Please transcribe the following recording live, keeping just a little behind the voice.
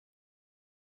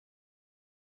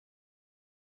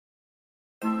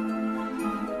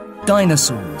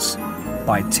Dinosaurs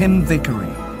by Tim Vickery.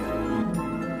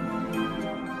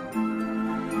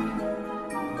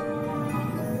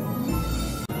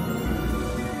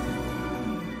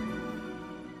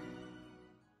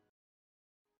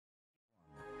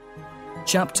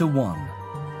 Chapter 1.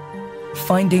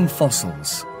 Finding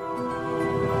Fossils.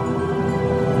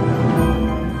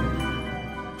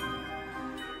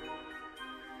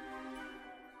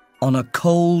 On a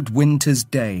cold winter's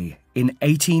day in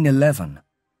 1811,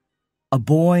 a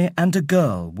boy and a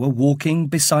girl were walking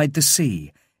beside the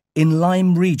sea in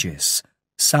Lyme Regis,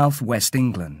 southwest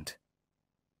England.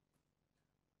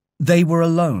 They were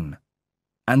alone,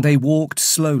 and they walked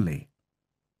slowly,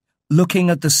 looking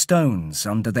at the stones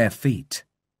under their feet.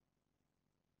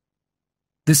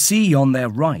 The sea on their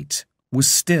right was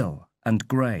still and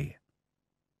grey.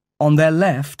 On their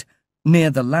left, near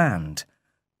the land,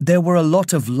 there were a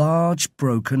lot of large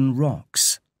broken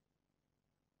rocks.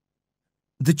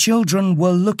 The children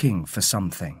were looking for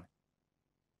something.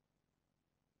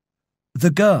 The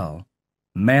girl,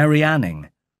 Mary Anning,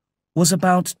 was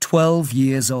about 12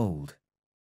 years old.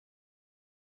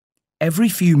 Every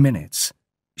few minutes,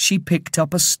 she picked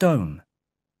up a stone,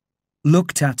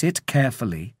 looked at it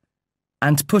carefully,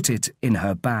 and put it in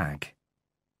her bag.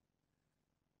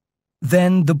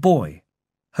 Then the boy,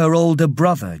 her older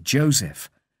brother Joseph,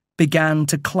 began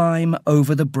to climb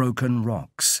over the broken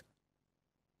rocks.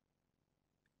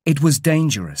 It was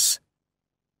dangerous.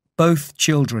 Both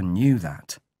children knew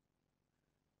that.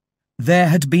 There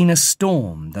had been a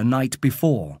storm the night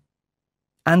before,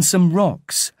 and some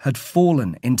rocks had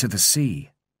fallen into the sea.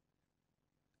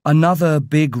 Another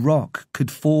big rock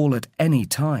could fall at any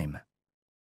time.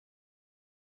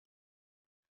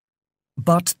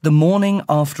 But the morning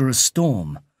after a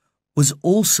storm was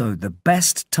also the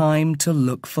best time to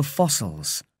look for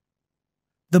fossils.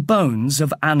 The bones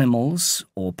of animals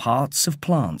or parts of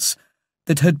plants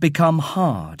that had become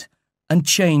hard and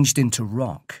changed into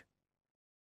rock.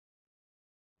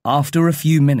 After a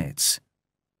few minutes,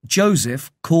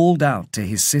 Joseph called out to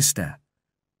his sister,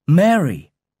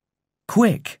 "Mary,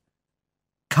 quick,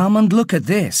 come and look at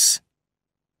this."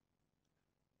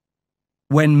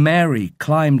 When Mary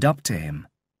climbed up to him,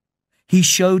 he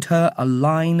showed her a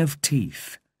line of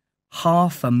teeth,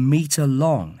 half a metre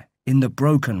long in the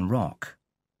broken rock.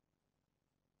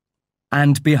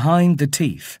 And behind the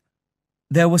teeth,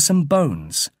 there were some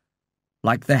bones,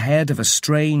 like the head of a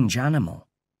strange animal.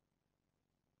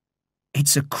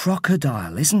 "It's a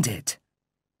crocodile, isn't it?"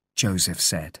 Joseph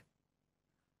said.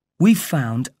 "We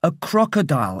found a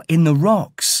crocodile in the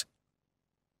rocks."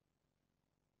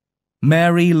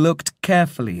 Mary looked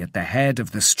carefully at the head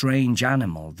of the strange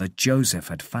animal that Joseph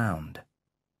had found.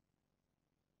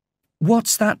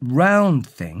 "What's that round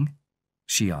thing?"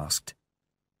 she asked.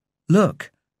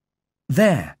 "Look.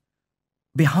 There,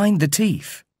 behind the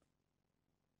teeth."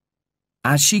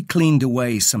 As she cleaned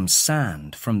away some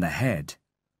sand from the head,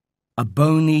 a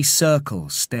bony circle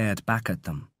stared back at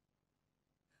them.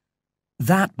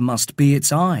 "That must be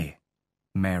its eye,"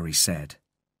 Mary said.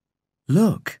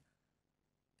 "Look,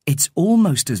 it's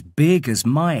almost as big as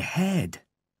my head."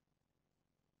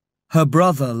 Her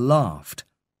brother laughed.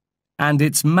 "And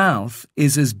its mouth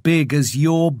is as big as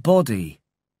your body."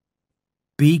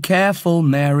 "Be careful,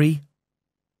 Mary.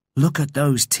 Look at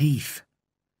those teeth.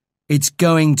 It's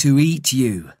going to eat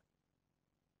you."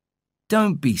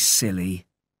 "Don't be silly,"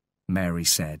 Mary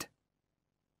said.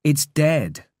 "It's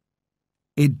dead.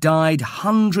 It died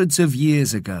hundreds of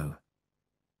years ago.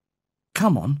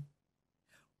 Come on.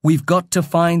 We've got to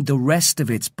find the rest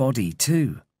of its body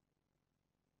too."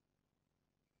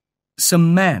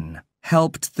 Some men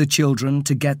helped the children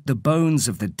to get the bones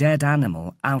of the dead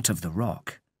animal out of the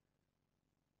rock.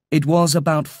 It was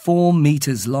about 4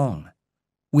 meters long,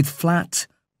 with flat,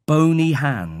 bony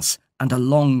hands and a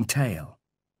long tail.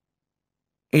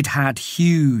 It had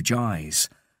huge eyes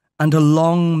and a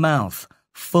long mouth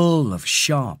full of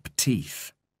sharp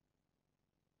teeth.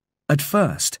 At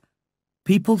first,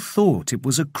 people thought it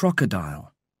was a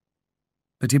crocodile,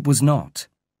 but it was not.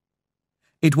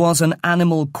 It was an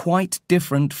animal quite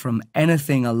different from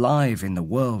anything alive in the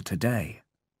world today.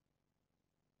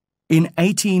 In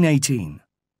 1818,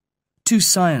 2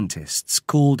 scientists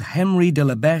called Henry de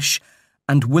la Beche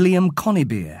and William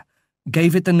Conybeare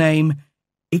gave it the name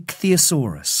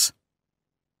Ichthyosaurus.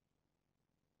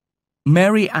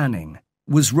 Mary Anning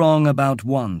was wrong about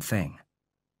one thing.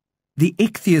 The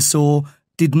ichthyosaur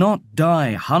did not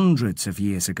die hundreds of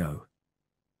years ago.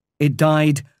 It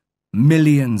died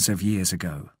millions of years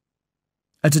ago,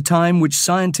 at a time which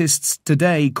scientists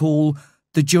today call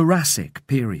the Jurassic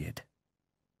period.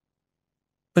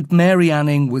 But Mary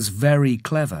Anning was very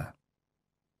clever.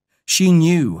 She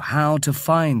knew how to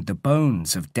find the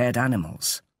bones of dead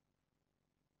animals.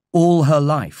 All her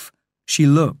life, she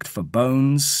looked for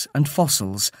bones and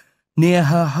fossils near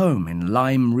her home in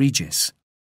Lyme Regis.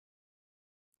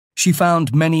 She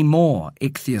found many more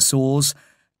ichthyosaurs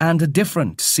and a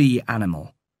different sea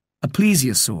animal, a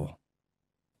plesiosaur.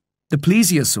 The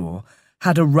plesiosaur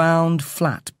had a round,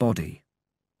 flat body,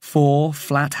 4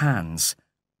 flat hands,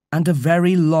 and a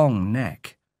very long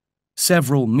neck,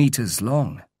 several meters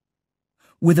long,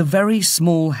 with a very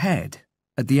small head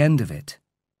at the end of it.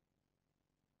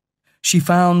 She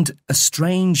found a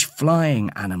strange flying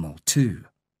animal too,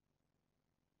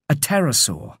 a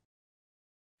pterosaur.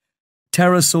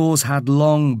 Pterosaurs had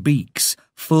long beaks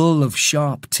full of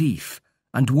sharp teeth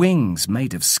and wings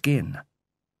made of skin.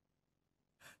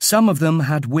 Some of them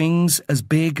had wings as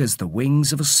big as the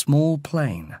wings of a small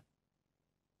plane.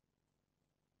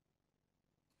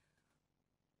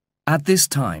 At this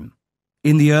time,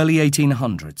 in the early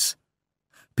 1800s,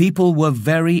 people were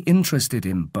very interested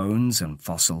in bones and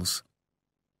fossils.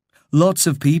 Lots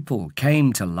of people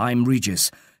came to Lyme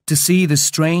Regis to see the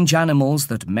strange animals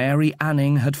that Mary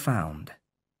Anning had found.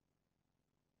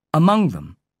 Among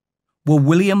them were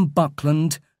William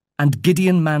Buckland and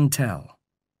Gideon Mantell.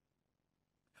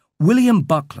 William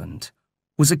Buckland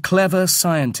was a clever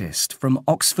scientist from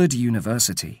Oxford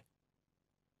University.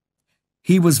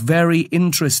 He was very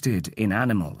interested in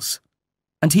animals,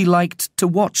 and he liked to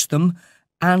watch them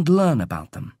and learn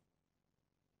about them.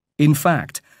 In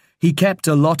fact, he kept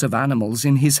a lot of animals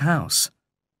in his house,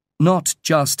 not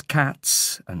just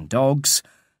cats and dogs,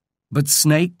 but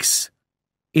snakes,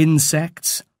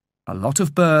 insects, a lot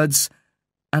of birds,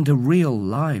 and a real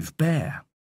live bear.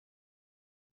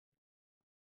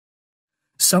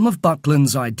 Some of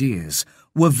Buckland's ideas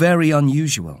were very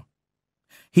unusual.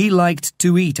 He liked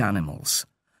to eat animals,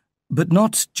 but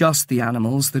not just the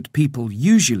animals that people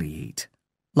usually eat,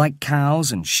 like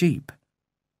cows and sheep.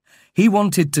 He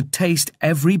wanted to taste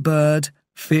every bird,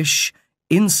 fish,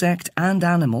 insect and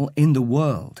animal in the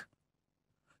world.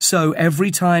 So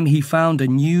every time he found a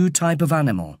new type of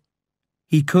animal,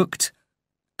 he cooked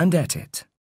and ate it.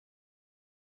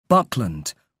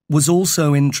 Buckland was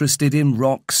also interested in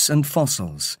rocks and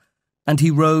fossils, and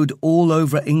he rode all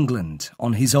over England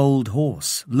on his old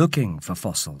horse looking for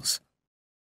fossils.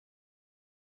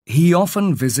 He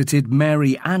often visited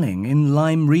Mary Anning in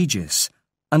Lyme Regis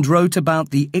and wrote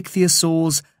about the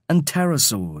ichthyosaurs and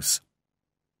pterosaurs.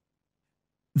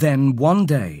 Then one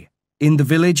day, in the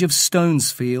village of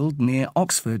Stonesfield near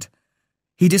Oxford,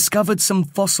 he discovered some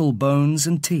fossil bones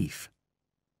and teeth.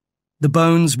 The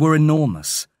bones were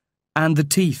enormous, and the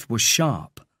teeth were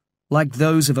sharp, like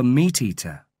those of a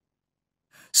meat-eater.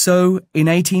 So, in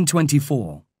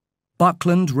 1824,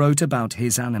 Buckland wrote about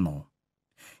his animal.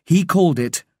 He called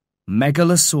it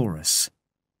Megalosaurus,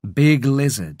 big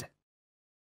lizard.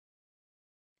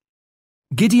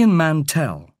 Gideon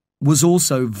Mantell was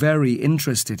also very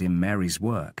interested in Mary's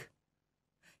work.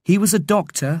 He was a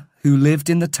doctor who lived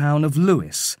in the town of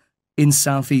Lewes in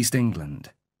southeast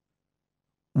England.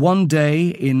 One day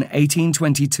in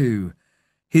 1822,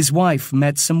 his wife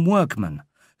met some workmen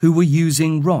who were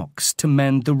using rocks to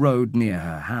mend the road near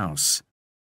her house.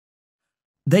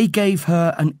 They gave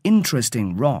her an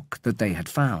interesting rock that they had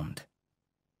found.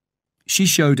 She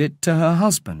showed it to her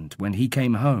husband when he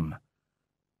came home.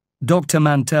 Dr.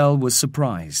 Mantell was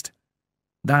surprised.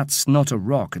 "That's not a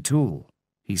rock at all,"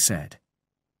 he said.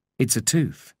 "It's a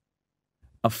tooth.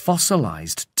 A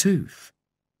fossilized tooth."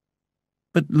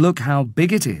 "But look how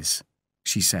big it is,"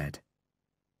 she said.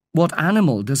 "What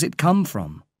animal does it come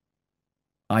from?"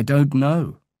 "I don't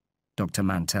know," Dr.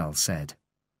 Mantell said.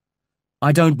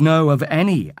 "I don't know of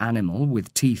any animal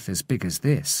with teeth as big as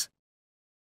this."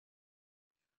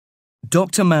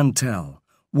 Dr. Mantell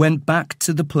went back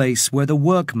to the place where the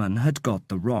workmen had got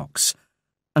the rocks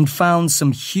and found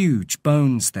some huge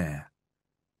bones there.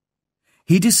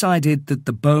 He decided that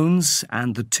the bones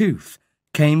and the tooth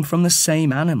came from the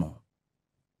same animal.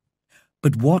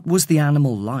 But what was the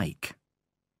animal like?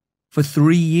 For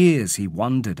 3 years he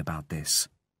wondered about this.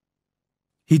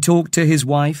 He talked to his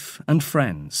wife and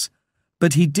friends,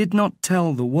 but he did not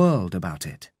tell the world about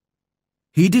it.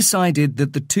 He decided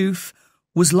that the tooth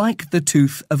was like the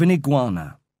tooth of an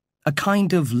iguana, a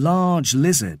kind of large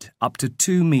lizard up to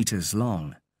 2 meters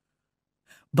long.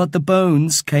 But the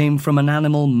bones came from an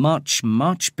animal much,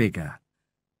 much bigger,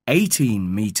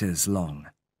 18 meters long.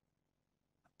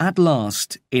 At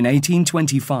last, in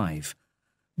 1825,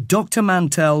 Dr.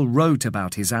 Mantell wrote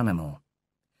about his animal,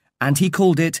 and he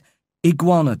called it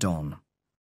Iguanodon.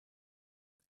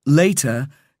 Later,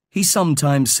 he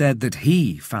sometimes said that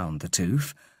he found the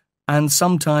tooth, and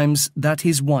sometimes that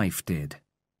his wife did.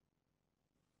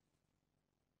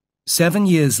 7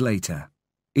 years later,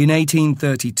 in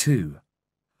 1832,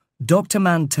 Dr.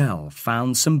 Mantell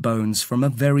found some bones from a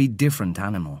very different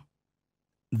animal.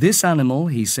 This animal,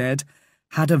 he said,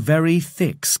 had a very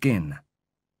thick skin.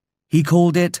 He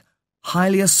called it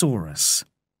Hylaeosaurus.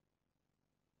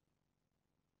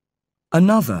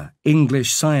 Another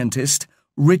English scientist,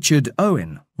 Richard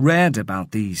Owen, read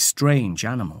about these strange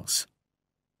animals.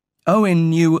 Owen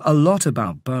knew a lot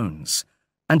about bones,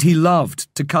 and he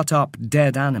loved to cut up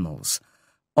dead animals,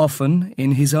 often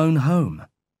in his own home.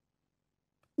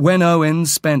 When Owen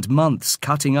spent months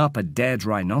cutting up a dead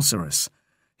rhinoceros,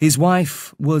 his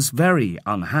wife was very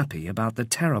unhappy about the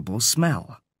terrible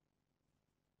smell.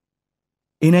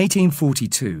 In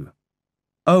 1842,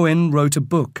 Owen wrote a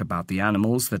book about the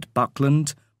animals that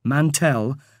Buckland,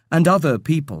 Mantell, and other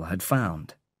people had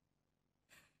found.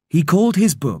 He called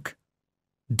his book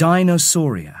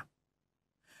Dinosauria,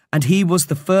 and he was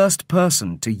the first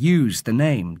person to use the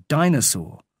name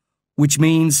dinosaur, which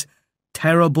means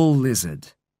terrible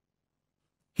lizard.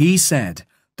 He said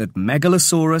that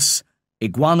Megalosaurus,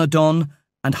 Iguanodon,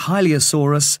 and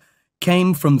Hylaeosaurus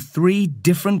came from 3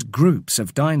 different groups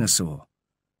of dinosaur,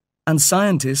 and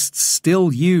scientists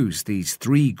still use these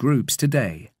 3 groups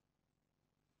today.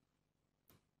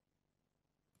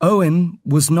 Owen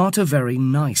was not a very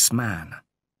nice man,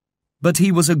 but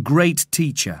he was a great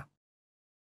teacher.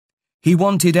 He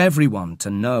wanted everyone to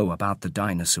know about the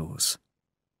dinosaurs.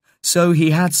 So he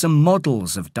had some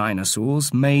models of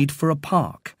dinosaurs made for a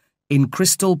park in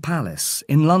Crystal Palace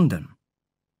in London.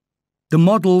 The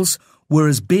models were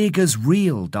as big as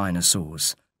real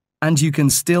dinosaurs, and you can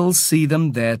still see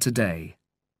them there today.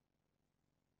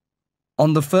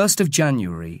 On the 1st of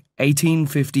January,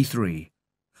 1853,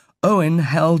 Owen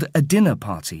held a dinner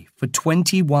party for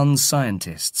 21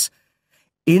 scientists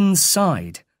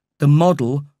inside the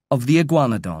model of the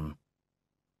Iguanodon.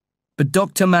 But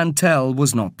Dr. Mantell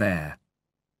was not there.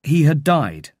 He had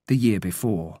died the year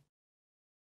before.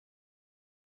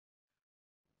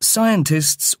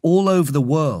 Scientists all over the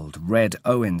world read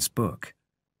Owen's book.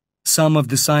 Some of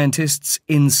the scientists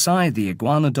inside the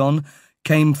Iguanodon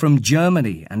came from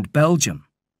Germany and Belgium.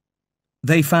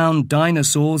 They found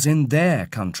dinosaurs in their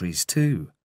countries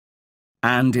too.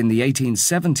 And in the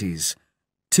 1870s,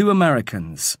 2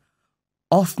 Americans,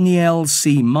 Othniel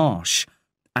C. Marsh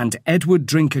and Edward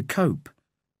Drinker Cope,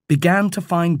 began to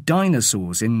find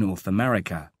dinosaurs in North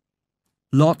America.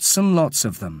 Lots and lots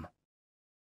of them.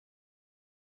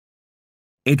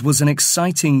 It was an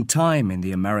exciting time in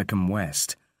the American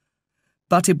West,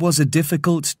 but it was a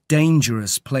difficult,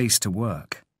 dangerous place to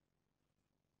work.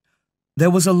 There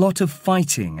was a lot of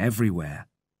fighting everywhere,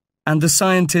 and the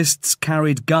scientists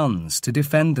carried guns to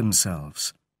defend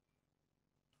themselves.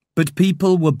 But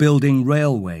people were building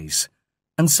railways,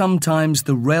 and sometimes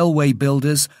the railway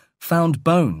builders found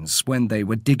bones when they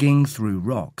were digging through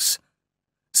rocks.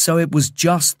 So it was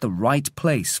just the right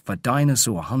place for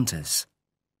dinosaur hunters.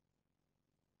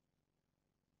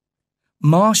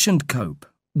 Marsh and Cope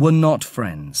were not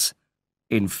friends.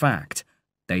 In fact,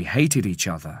 they hated each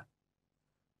other.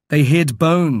 They hid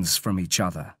bones from each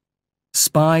other,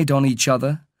 spied on each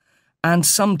other, and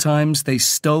sometimes they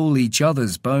stole each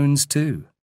other's bones too.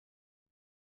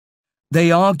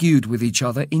 They argued with each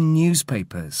other in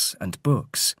newspapers and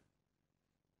books.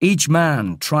 Each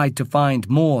man tried to find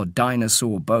more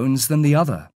dinosaur bones than the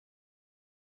other.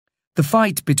 The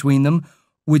fight between them,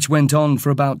 which went on for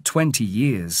about 20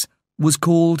 years, was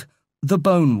called the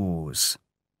Bone Wars.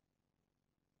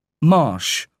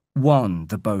 Marsh won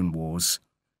the Bone Wars.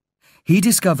 He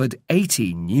discovered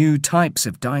 80 new types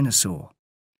of dinosaur,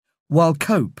 while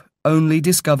Cope only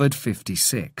discovered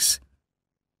 56.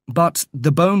 But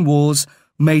the Bone Wars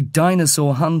made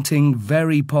dinosaur hunting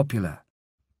very popular,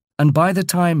 and by the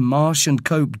time Marsh and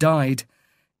Cope died,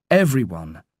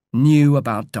 everyone knew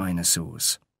about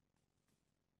dinosaurs.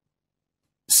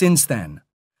 Since then,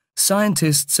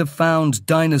 scientists have found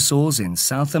dinosaurs in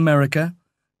South America,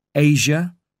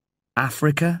 Asia,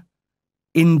 Africa,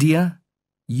 India,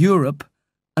 Europe,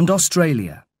 and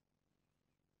Australia.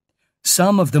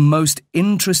 Some of the most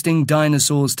interesting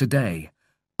dinosaurs today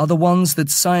are the ones that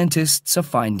scientists are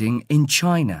finding in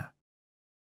China.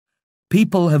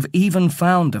 People have even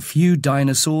found a few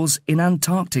dinosaurs in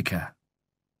Antarctica.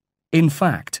 In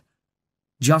fact,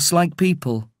 just like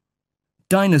people,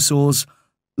 dinosaurs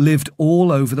lived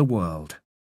all over the world.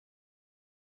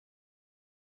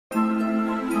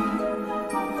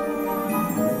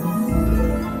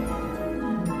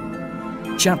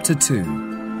 Chapter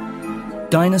 2.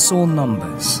 Dinosaur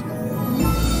Numbers.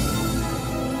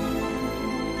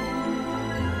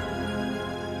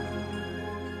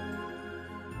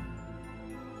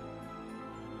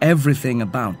 Everything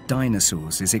about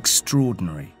dinosaurs is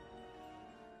extraordinary.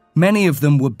 Many of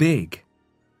them were big,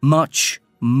 much,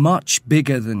 much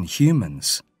bigger than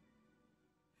humans.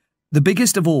 The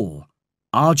biggest of all,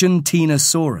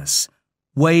 Argentinosaurus,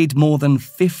 weighed more than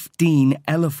 15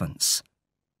 elephants.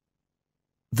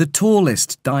 The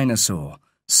tallest dinosaur,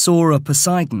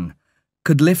 Sauroposeidon,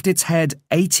 could lift its head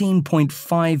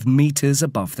 18.5 meters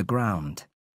above the ground.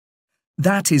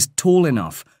 That is tall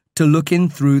enough to look in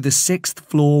through the 6th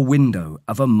floor window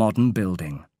of a modern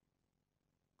building.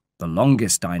 The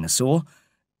longest dinosaur,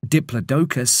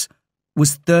 Diplodocus,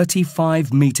 was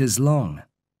 35 meters long,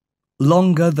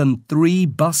 longer than 3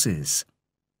 buses,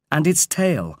 and its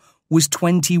tail was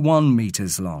 21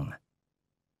 meters long.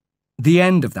 The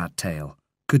end of that tail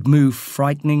could move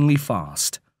frighteningly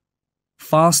fast,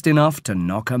 fast enough to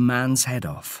knock a man's head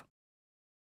off.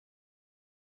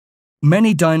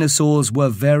 Many dinosaurs were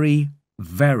very,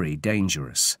 very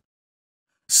dangerous.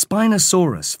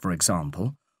 Spinosaurus, for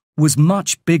example, was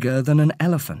much bigger than an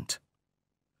elephant.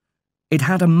 It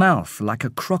had a mouth like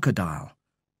a crocodile,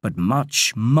 but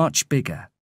much, much bigger.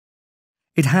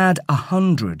 It had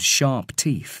 100 sharp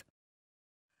teeth.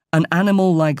 An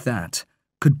animal like that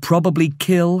could probably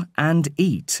kill and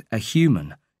eat a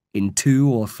human in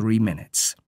 2 or 3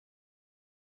 minutes.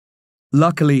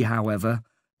 Luckily, however,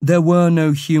 there were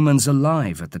no humans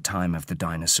alive at the time of the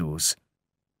dinosaurs.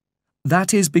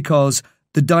 That is because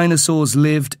the dinosaurs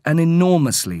lived an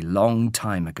enormously long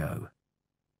time ago.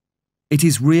 It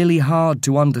is really hard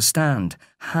to understand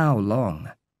how long,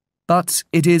 but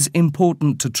it is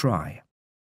important to try.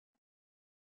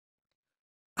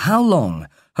 How long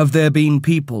have there been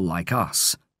people like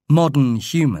us, modern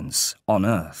humans, on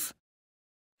Earth?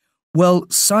 Well,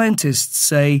 scientists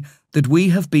say that we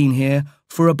have been here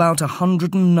for about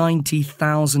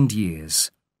 190,000 years.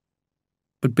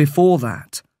 But before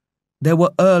that, there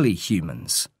were early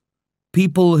humans,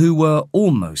 people who were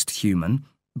almost human,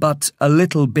 but a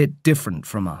little bit different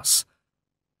from us.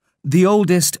 The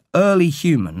oldest early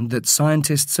human that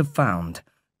scientists have found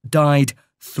died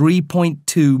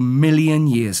 3.2 million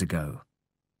years ago.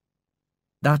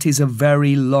 That is a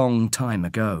very long time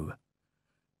ago,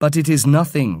 but it is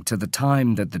nothing to the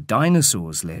time that the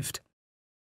dinosaurs lived.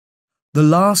 The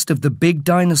last of the big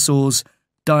dinosaurs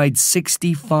died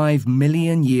 65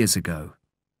 million years ago.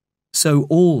 So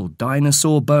all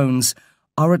dinosaur bones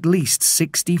are at least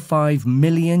 65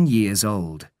 million years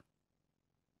old.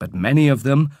 But many of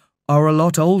them are a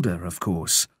lot older, of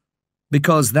course,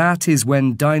 because that is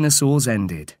when dinosaurs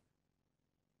ended.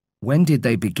 When did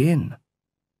they begin?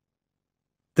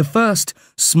 The first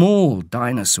small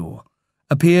dinosaur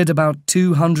appeared about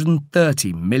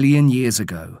 230 million years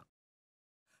ago.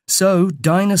 So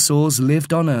dinosaurs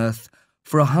lived on Earth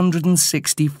for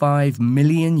 165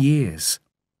 million years.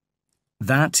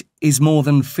 That is more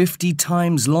than 50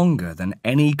 times longer than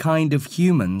any kind of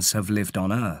humans have lived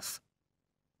on Earth.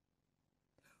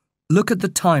 Look at the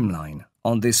timeline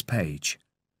on this page.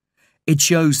 It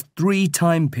shows 3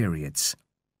 time periods: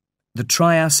 the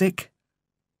Triassic,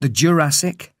 the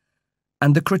Jurassic,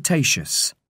 and the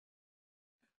Cretaceous.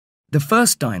 The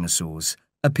first dinosaurs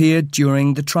appeared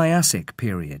during the Triassic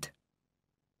period.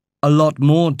 A lot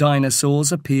more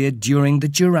dinosaurs appeared during the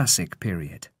Jurassic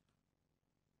period.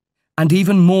 And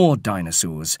even more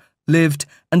dinosaurs lived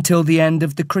until the end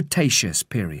of the Cretaceous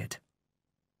period.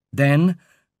 Then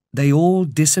they all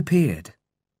disappeared,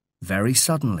 very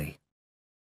suddenly.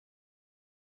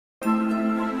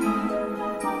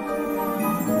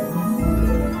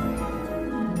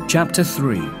 Chapter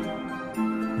 3: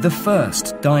 The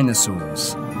First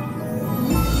Dinosaurs.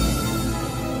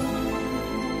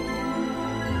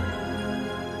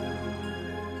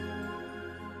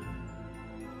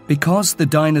 Because the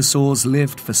dinosaurs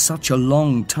lived for such a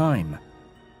long time,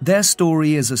 their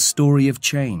story is a story of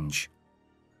change.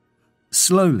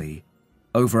 Slowly,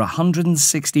 over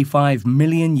 165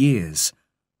 million years,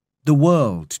 the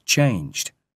world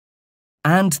changed.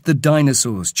 And the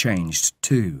dinosaurs changed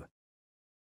too.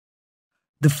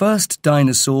 The first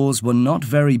dinosaurs were not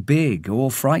very big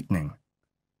or frightening.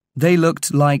 They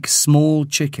looked like small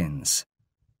chickens.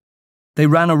 They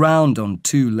ran around on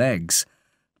 2 legs,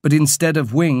 but instead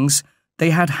of wings, they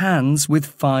had hands with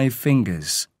 5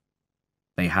 fingers.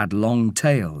 They had long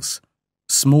tails,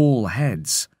 small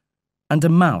heads, and a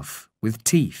mouth with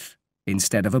teeth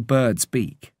instead of a bird's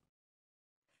beak.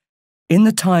 In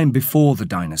the time before the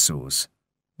dinosaurs,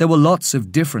 there were lots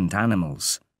of different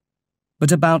animals.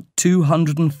 But about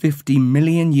 250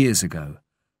 million years ago,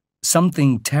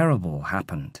 something terrible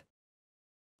happened.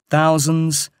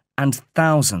 Thousands and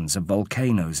thousands of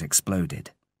volcanoes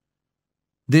exploded.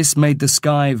 This made the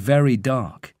sky very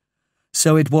dark,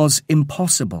 so it was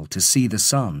impossible to see the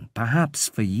sun, perhaps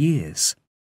for years.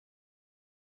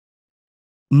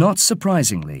 Not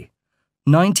surprisingly,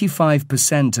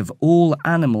 95% of all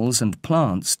animals and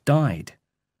plants died.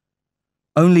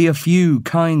 Only a few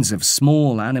kinds of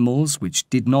small animals which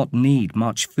did not need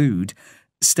much food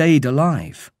stayed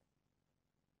alive.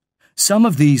 Some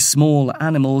of these small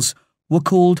animals were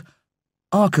called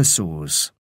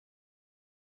archosaurs.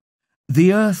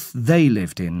 The earth they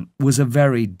lived in was a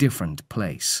very different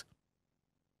place.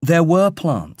 There were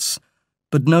plants,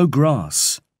 but no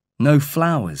grass, no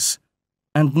flowers,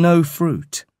 and no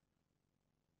fruit.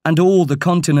 And all the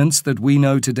continents that we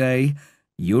know today,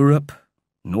 Europe,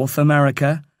 North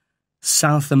America,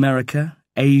 South America,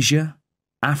 Asia,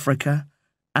 Africa,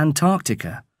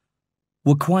 Antarctica,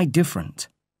 were quite different.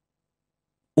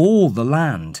 All the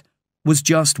land was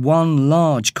just one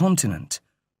large continent,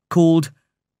 called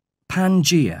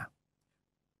Pangaea.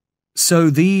 So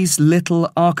these little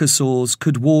archosaurs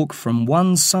could walk from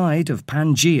one side of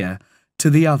Pangaea to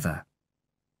the other.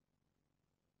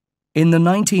 In the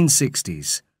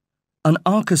 1960s, an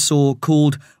archosaur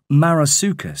called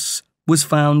Marasuchus was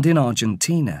found in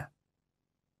Argentina.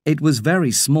 It was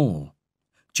very small,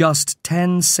 just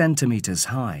 10 centimeters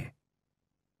high.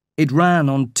 It ran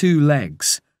on 2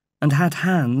 legs and had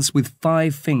hands with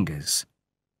 5 fingers.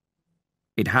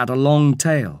 It had a long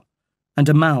tail and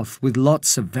a mouth with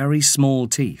lots of very small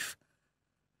teeth.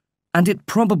 And it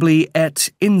probably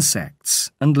ate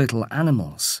insects and little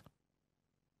animals.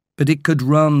 But it could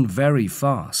run very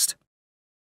fast.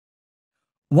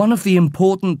 One of the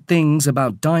important things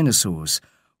about dinosaurs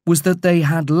was that they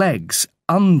had legs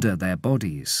under their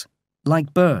bodies,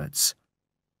 like birds.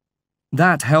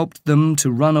 That helped them to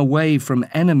run away from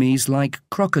enemies like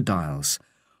crocodiles,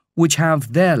 which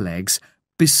have their legs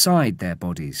beside their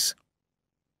bodies.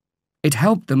 It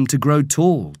helped them to grow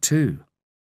tall, too.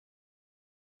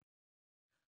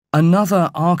 Another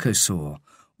archosaur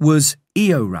was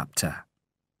Eoraptor,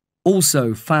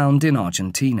 also found in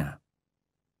Argentina.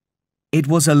 It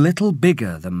was a little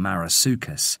bigger than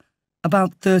Marasuchus,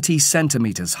 about 30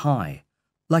 centimeters high,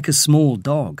 like a small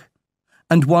dog,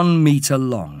 and 1 meter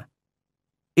long.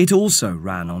 It also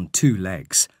ran on 2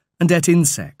 legs and ate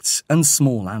insects and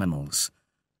small animals,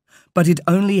 but it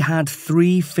only had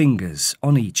 3 fingers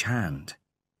on each hand.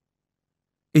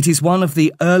 It is one of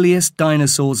the earliest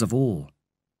dinosaurs of all.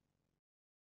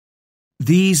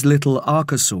 These little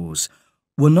archosaurs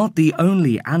were not the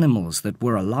only animals that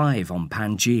were alive on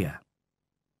Pangaea.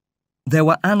 There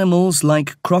were animals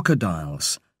like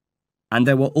crocodiles, and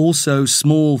there were also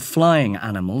small flying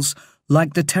animals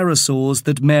like the pterosaurs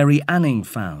that Mary Anning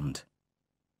found.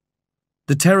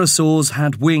 The pterosaurs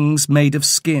had wings made of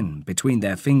skin between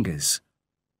their fingers.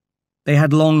 They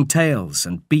had long tails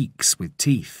and beaks with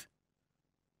teeth.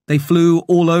 They flew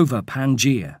all over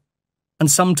Pangaea, and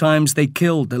sometimes they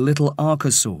killed the little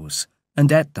archosaurs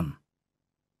and ate them.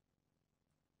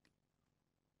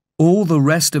 All the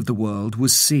rest of the world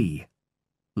was sea,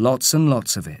 lots and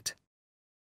lots of it.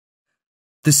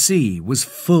 The sea was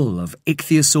full of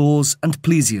ichthyosaurs and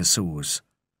plesiosaurs.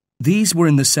 These were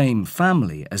in the same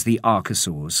family as the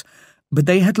archosaurs, but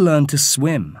they had learned to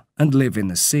swim and live in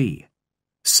the sea.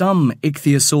 Some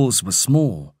ichthyosaurs were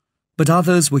small, but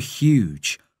others were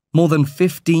huge, more than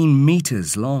 15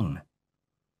 meters long.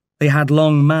 They had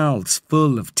long mouths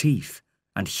full of teeth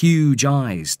and huge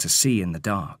eyes to see in the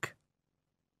dark.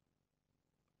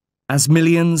 As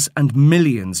millions and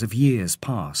millions of years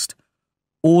passed,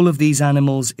 all of these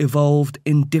animals evolved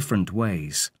in different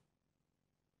ways.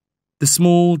 The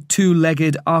small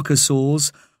 2-legged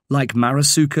archosaurs, like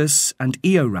Marasuchus and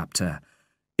Eoraptor,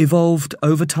 evolved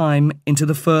over time into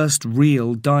the first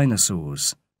real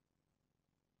dinosaurs.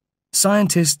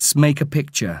 Scientists make a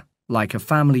picture, like a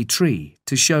family tree,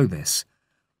 to show this.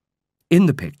 In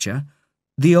the picture,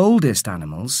 the oldest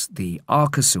animals, the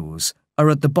archosaurs, are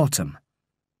at the bottom,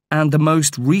 and the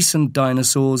most recent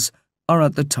dinosaurs are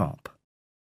at the top.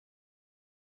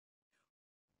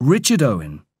 Richard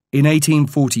Owen, in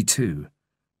 1842,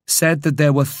 said that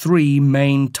there were 3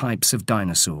 main types of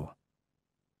dinosaur: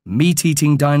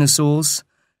 meat-eating dinosaurs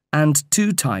and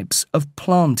 2 types of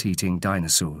plant-eating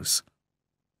dinosaurs.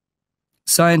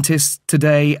 Scientists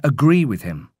today agree with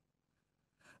him.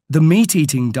 The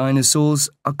meat-eating dinosaurs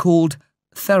are called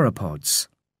theropods.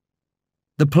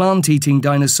 The plant-eating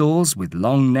dinosaurs with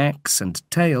long necks and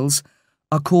tails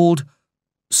are called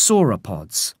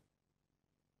sauropods.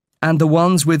 And the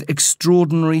ones with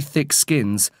extraordinary thick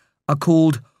skins are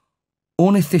called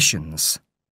ornithischians.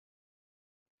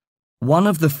 One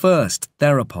of the first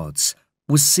theropods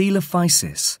was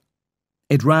Coelophysis.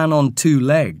 It ran on 2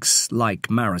 legs,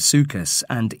 like Marasuchus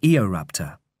and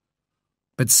Eoraptor.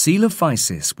 But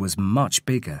Coelophysis was much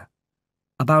bigger,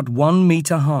 about 1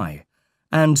 meter high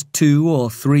and 2 or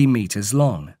 3 meters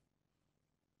long.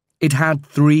 It had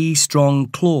 3 strong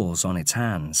claws on its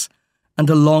hands, and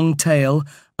a long tail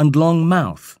and long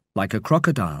mouth like a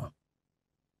crocodile.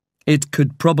 It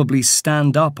could probably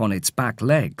stand up on its back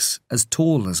legs as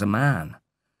tall as a man.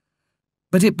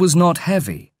 But it was not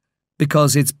heavy,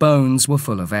 because its bones were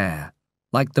full of air,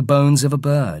 like the bones of a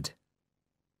bird.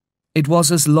 It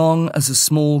was as long as a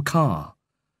small car,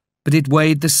 but it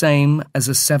weighed the same as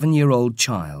a 7-year-old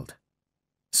child.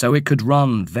 So it could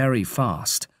run very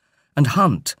fast and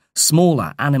hunt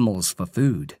smaller animals for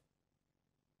food.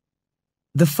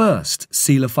 The first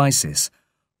Coelophysis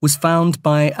was found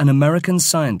by an American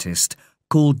scientist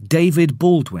called David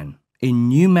Baldwin in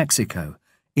New Mexico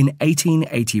in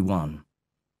 1881.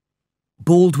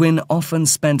 Baldwin often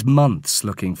spent months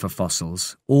looking for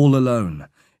fossils, all alone,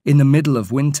 in the middle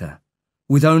of winter,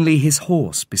 with only his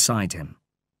horse beside him.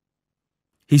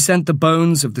 He sent the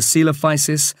bones of the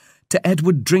Coelophysis to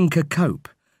Edward Drinker Cope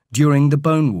during the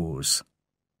Bone Wars.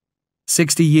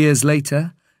 60 years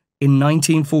later, in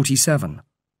 1947,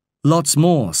 lots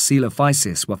more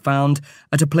Coelophysis were found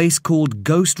at a place called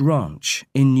Ghost Ranch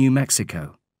in New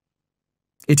Mexico.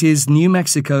 It is New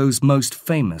Mexico's most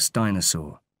famous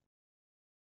dinosaur.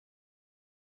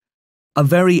 A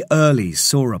very early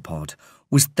sauropod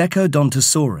was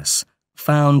Thecodontosaurus,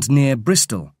 found near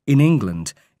Bristol in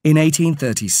England in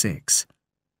 1836.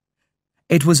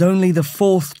 It was only the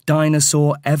 4th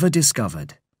dinosaur ever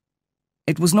discovered.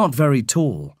 It was not very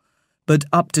tall, but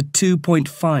up to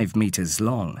 2.5 meters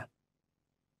long.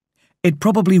 It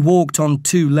probably walked on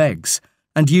 2 legs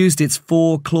and used its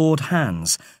 4 clawed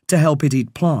hands to help it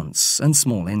eat plants and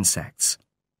small insects.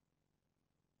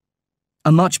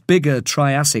 A much bigger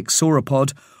Triassic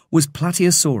sauropod was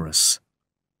Plateosaurus.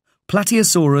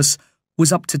 Plateosaurus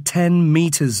was up to 10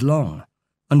 meters long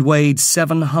and weighed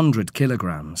 700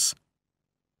 kilograms.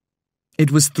 It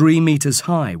was 3 meters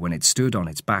high when it stood on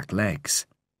its back legs.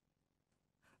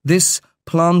 This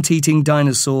plant-eating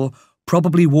dinosaur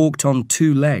probably walked on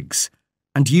 2 legs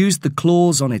and used the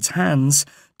claws on its hands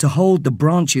to hold the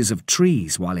branches of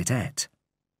trees while it ate.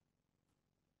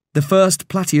 The first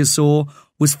plateosaur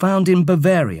was found in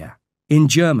Bavaria, in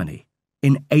Germany,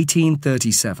 in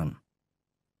 1837.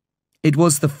 It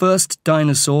was the first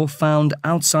dinosaur found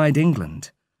outside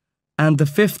England, and the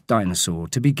 5th dinosaur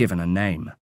to be given a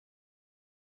name.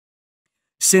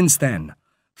 Since then,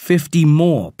 50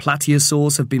 more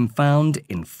plateosaurs have been found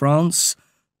in France,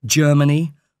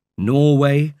 Germany,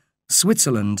 Norway,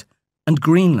 Switzerland, and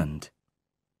Greenland.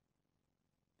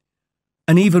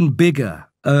 An even bigger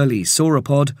early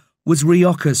sauropod was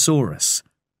Rheocosaurus,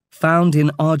 found in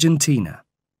Argentina.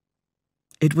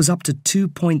 It was up to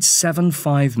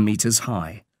 2.75 meters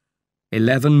high,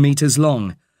 11 meters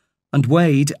long, and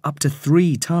weighed up to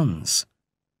 3 tons.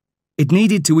 It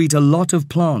needed to eat a lot of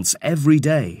plants every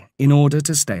day in order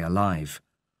to stay alive.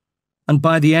 And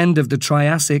by the end of the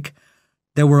Triassic,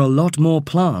 there were a lot more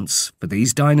plants for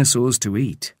these dinosaurs to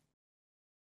eat.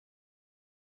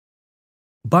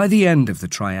 By the end of the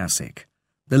Triassic,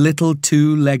 the little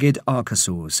 2-legged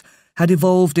archosaurs had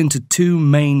evolved into 2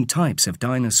 main types of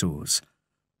dinosaurs: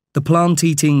 the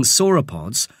plant-eating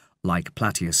sauropods, like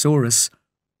Plateosaurus,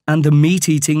 and the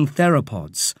meat-eating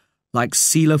theropods, like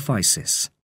Coelophysis.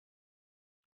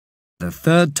 The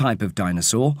 3rd type of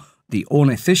dinosaur, the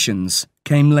ornithischians,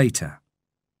 came later.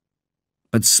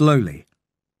 But slowly,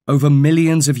 over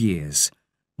millions of years,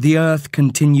 the Earth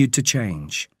continued to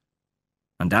change.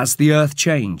 And as the Earth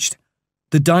changed,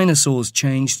 the dinosaurs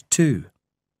changed too.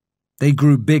 They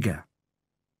grew bigger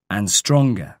and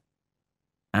stronger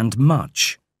and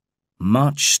much,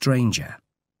 much stranger.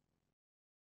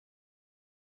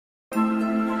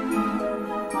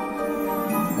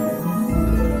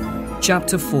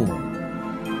 Chapter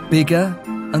 4: Bigger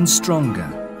and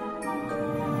Stronger.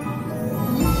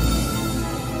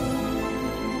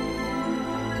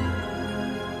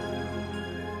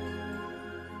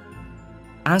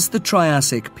 As the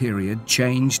Triassic period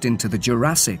changed into the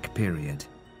Jurassic period,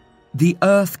 the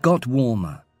Earth got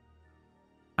warmer.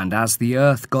 And as the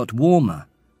Earth got warmer,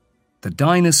 the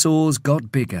dinosaurs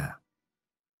got bigger.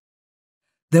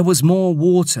 There was more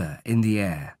water in the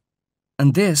air,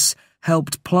 and this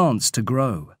helped plants to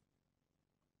grow.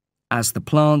 As the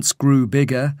plants grew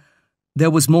bigger,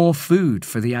 there was more food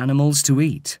for the animals to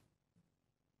eat.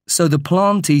 So the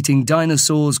plant-eating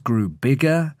dinosaurs grew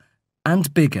bigger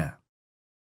and bigger.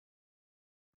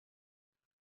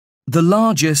 The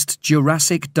largest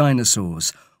Jurassic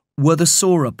dinosaurs were the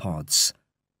sauropods,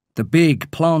 the big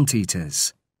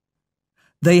plant-eaters.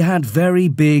 They had very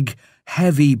big,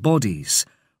 heavy bodies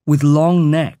with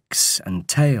long necks and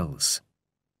tails.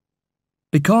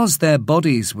 Because their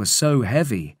bodies were so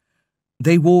heavy,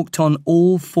 they walked on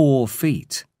all 4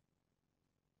 feet.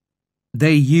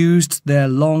 They used their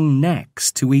long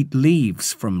necks to eat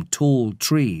leaves from tall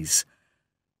trees,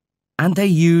 and they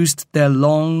used their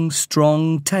long,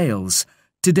 strong tails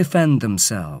to defend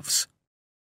themselves.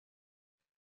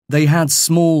 They had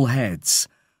small heads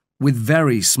with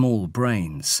very small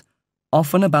brains,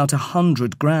 often about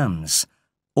 100 grams,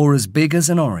 or as big as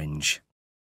an orange.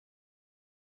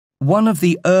 One of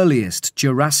the earliest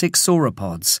Jurassic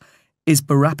sauropods is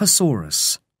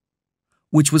Barapasaurus,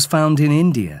 which was found in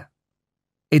India.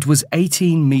 It was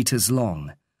 18 meters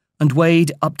long and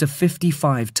weighed up to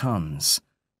 55 tons.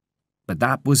 But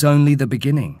that was only the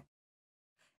beginning.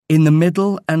 In the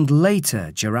middle and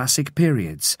later Jurassic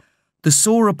periods, the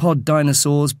sauropod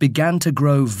dinosaurs began to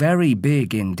grow very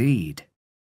big indeed.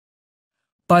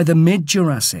 By the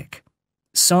mid-Jurassic,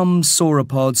 some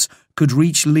sauropods could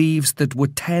reach leaves that were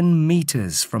 10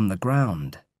 meters from the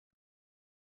ground.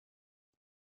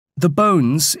 The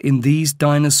bones in these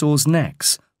dinosaurs'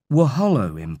 necks were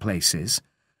hollow in places,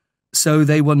 so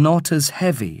they were not as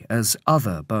heavy as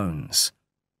other bones.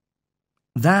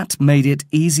 That made it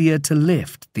easier to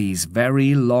lift these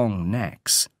very long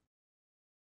necks.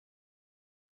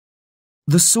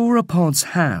 The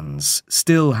sauropods' hands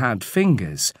still had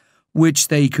fingers, which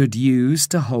they could use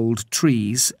to hold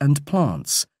trees and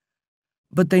plants,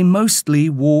 but they mostly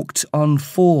walked on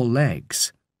 4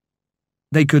 legs.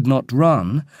 They could not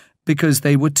run because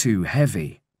they were too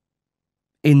heavy.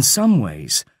 In some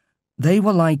ways, they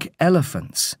were like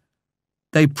elephants.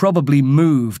 They probably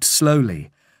moved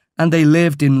slowly, and they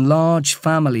lived in large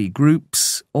family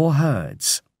groups or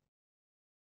herds.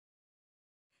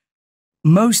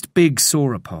 Most big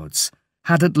sauropods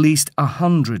had at least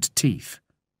 100 teeth.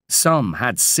 Some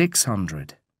had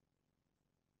 600.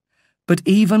 But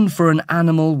even for an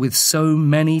animal with so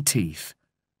many teeth,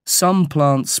 some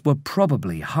plants were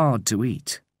probably hard to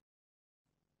eat.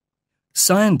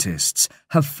 Scientists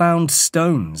have found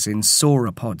stones in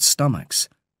sauropod stomachs.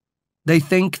 They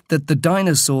think that the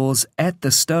dinosaurs ate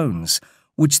the stones,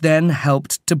 which then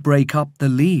helped to break up the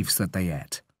leaves that they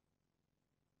ate.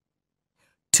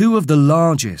 2 of the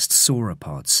largest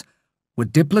sauropods were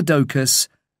Diplodocus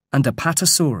and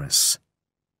Apatosaurus.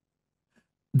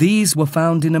 These were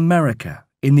found in America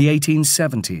in the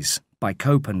 1870s by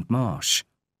Cope and Marsh.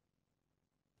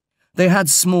 They had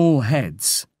small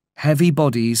heads, heavy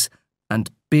bodies, and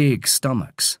big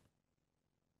stomachs.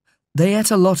 They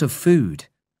ate a lot of food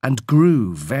and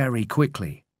grew very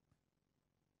quickly.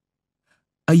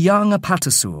 A young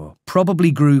apatosaur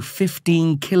probably grew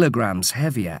 15 kilograms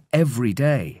heavier every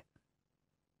day.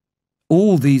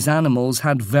 All these animals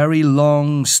had very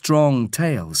long, strong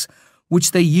tails,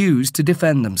 which they used to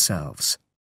defend themselves.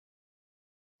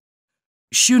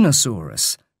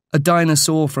 Shunosaurus, a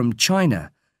dinosaur from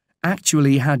China,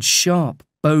 actually had sharp,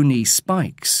 bony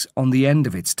spikes on the end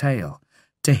of its tail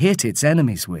to hit its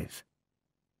enemies with.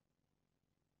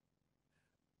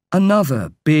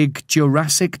 Another big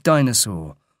Jurassic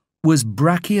dinosaur was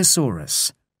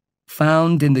Brachiosaurus,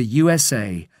 found in the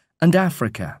USA and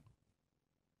Africa.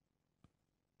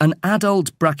 An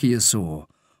adult brachiosaur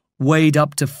weighed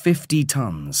up to 50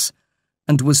 tons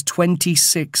and was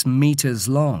 26 meters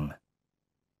long.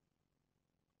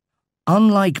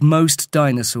 Unlike most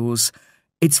dinosaurs,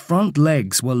 its front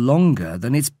legs were longer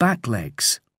than its back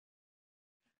legs.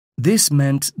 This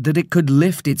meant that it could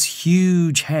lift its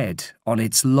huge head on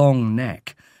its long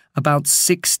neck, about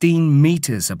 16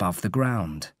 meters above the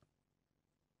ground.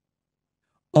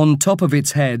 On top of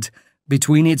its head,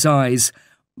 between its eyes,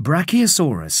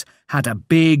 Brachiosaurus had a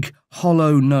big,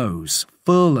 hollow nose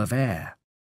full of air.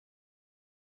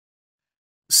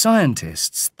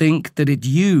 Scientists think that it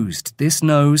used this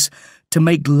nose to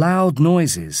make loud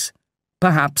noises,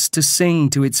 perhaps to sing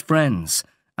to its friends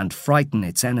and frighten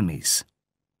its enemies.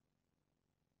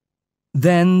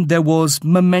 Then there was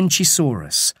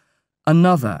Mamenchisaurus,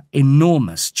 another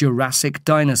enormous Jurassic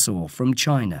dinosaur from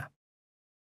China.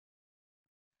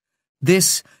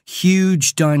 This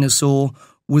huge dinosaur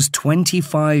was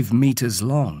 25 meters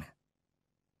long.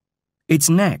 Its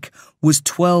neck was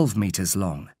 12 meters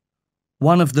long,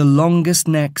 one of the longest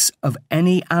necks of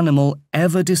any animal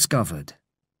ever discovered.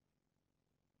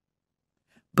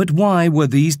 But why were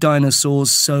these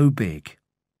dinosaurs so big?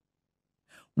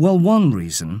 Well, one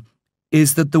reason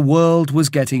is that the world was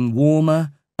getting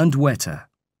warmer and wetter,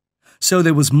 so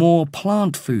there was more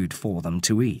plant food for them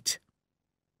to eat.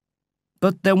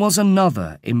 But there was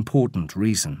another important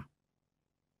reason: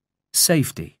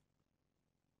 safety.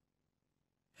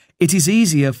 It is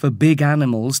easier for big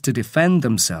animals to defend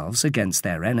themselves against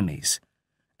their enemies,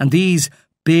 and these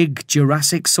big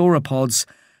Jurassic sauropods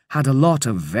had a lot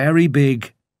of very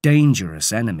big,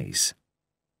 dangerous enemies.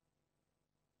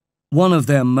 One of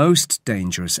their most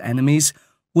dangerous enemies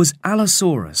was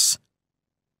Allosaurus.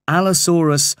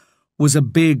 Allosaurus was a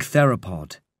big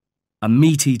theropod, a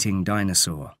meat-eating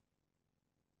dinosaur.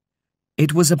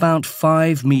 It was about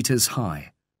 5 meters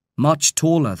high, much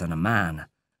taller than a man,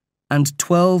 and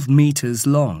 12 meters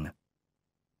long.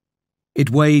 It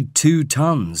weighed 2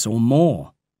 tons or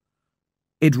more.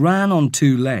 It ran on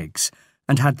 2 legs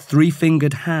and had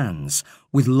 3-fingered hands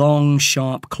with long,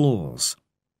 sharp claws.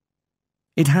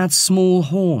 It had small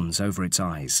horns over its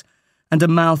eyes and a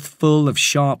mouth full of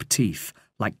sharp teeth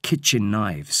like kitchen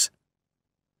knives.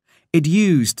 It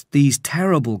used these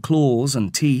terrible claws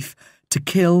and teeth to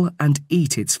kill and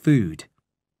eat its food.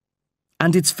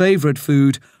 And its favorite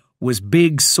food was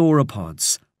big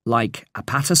sauropods like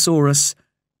Apatosaurus,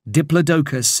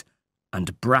 Diplodocus,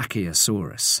 and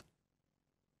Brachiosaurus.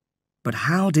 But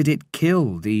how did it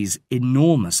kill these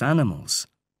enormous animals?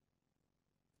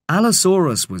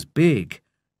 Allosaurus was big,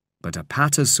 but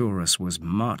Apatosaurus was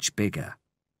much bigger.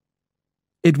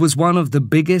 It was one of the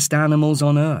biggest animals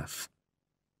on Earth.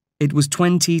 It was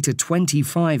 20 to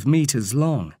 25 meters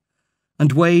long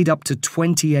and weighed up to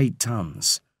 28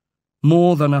 tons,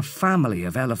 more than a family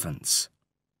of elephants.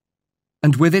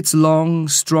 And with its long,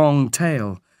 strong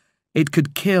tail, it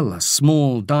could kill a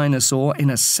small dinosaur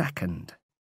in a second.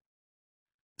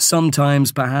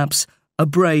 Sometimes, perhaps, a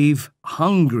brave,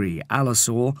 hungry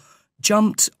allosaur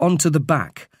jumped onto the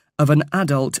back of an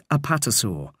adult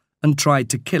apatosaur and tried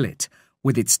to kill it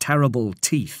with its terrible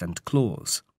teeth and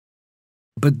claws.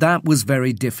 But that was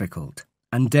very difficult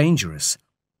and dangerous,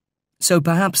 so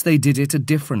perhaps they did it a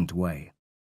different way.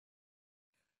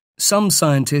 Some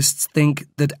scientists think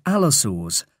that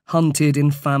allosaurs hunted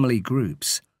in family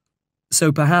groups,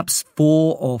 so perhaps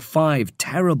 4 or 5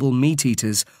 terrible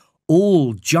meat-eaters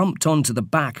all jumped onto the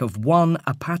back of one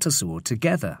apatosaur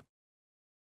together.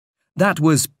 That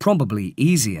was probably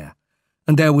easier,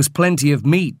 and there was plenty of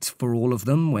meat for all of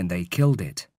them when they killed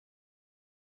it.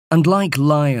 And like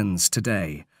lions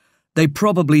today, they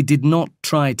probably did not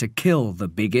try to kill the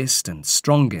biggest and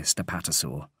strongest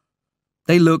apatosaur.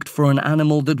 They looked for an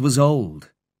animal that was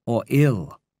old or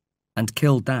ill and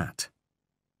killed that.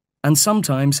 And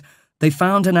sometimes they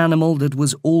found an animal that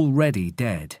was already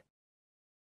dead.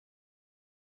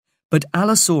 But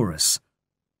Allosaurus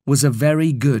was a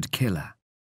very good killer.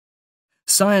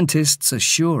 Scientists are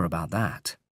sure about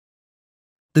that.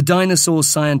 The dinosaur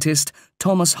scientist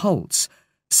Thomas Holtz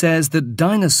says that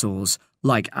dinosaurs,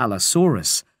 like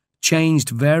Allosaurus, changed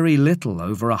very little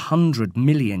over 100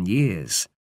 million years.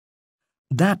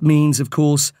 That means, of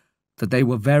course, that they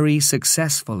were very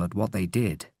successful at what they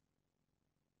did.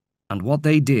 And what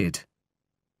they did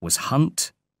was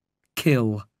hunt,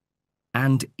 kill,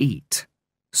 and eat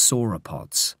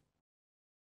sauropods.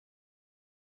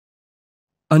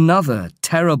 Another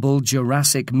terrible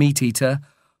Jurassic meat-eater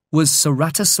was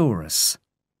Ceratosaurus.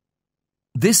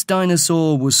 This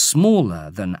dinosaur was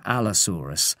smaller than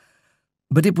Allosaurus,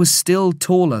 but it was still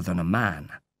taller than a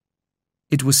man.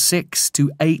 It was 6 to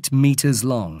 8 meters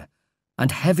long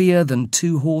and heavier than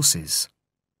 2 horses.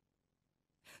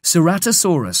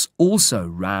 Ceratosaurus also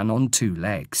ran on 2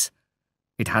 legs.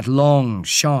 It had long,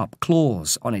 sharp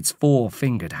claws on its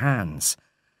 4-fingered hands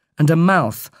and a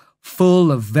mouth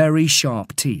full of very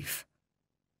sharp teeth.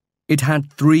 It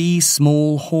had 3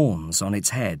 small horns on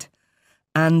its head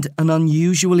and an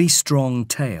unusually strong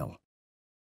tail.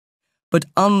 But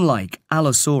unlike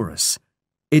Allosaurus,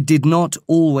 it did not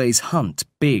always hunt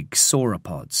big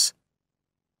sauropods.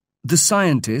 The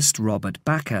scientist Robert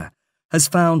Bakker has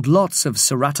found lots of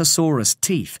Ceratosaurus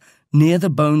teeth near the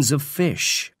bones of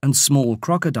fish and small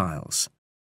crocodiles.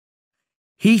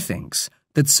 He thinks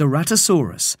that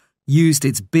Ceratosaurus used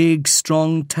its big,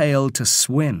 strong tail to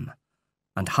swim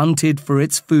and hunted for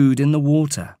its food in the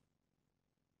water.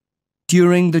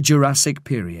 During the Jurassic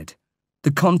period,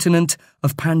 the continent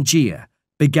of Pangaea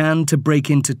began to break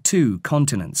into 2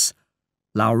 continents,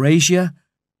 Laurasia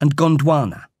and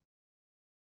Gondwana.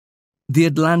 The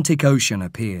Atlantic Ocean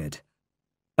appeared.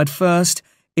 At first,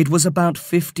 it was about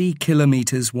 50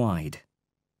 kilometers wide.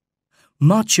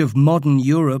 Much of modern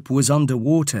Europe was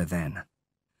underwater then.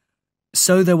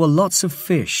 So there were lots of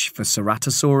fish for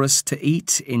Ceratosaurus to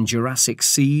eat in Jurassic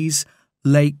seas,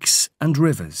 lakes, and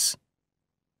rivers.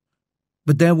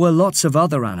 But there were lots of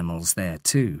other animals there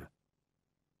too.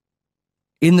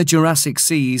 In the Jurassic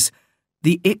seas,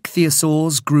 the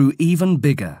ichthyosaurs grew even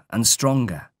bigger and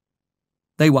stronger.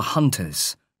 They were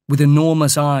hunters with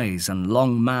enormous eyes and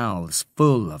long mouths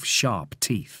full of sharp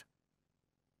teeth.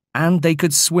 And they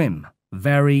could swim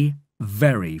very,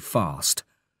 very fast,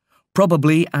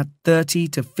 probably at 30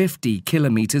 to 50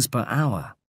 kilometers per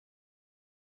hour.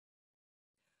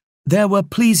 There were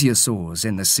plesiosaurs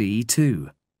in the sea too.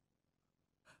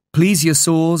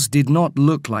 Plesiosaurs did not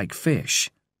look like fish.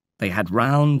 They had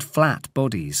round, flat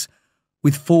bodies,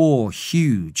 with 4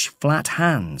 huge, flat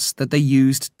hands that they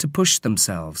used to push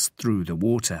themselves through the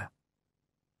water.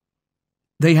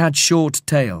 They had short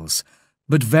tails,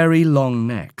 but very long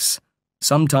necks,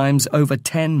 sometimes over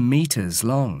 10 meters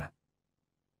long.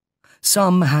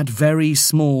 Some had very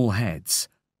small heads,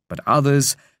 but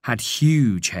others had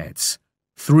huge heads,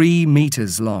 3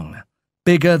 meters long,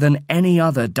 bigger than any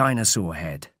other dinosaur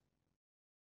head.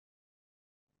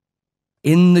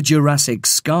 In the Jurassic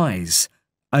skies,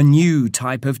 a new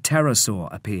type of pterosaur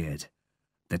appeared,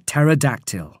 the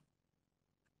pterodactyl.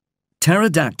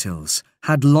 Pterodactyls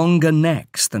had longer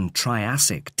necks than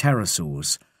Triassic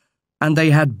pterosaurs, and they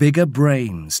had bigger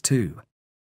brains too.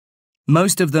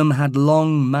 Most of them had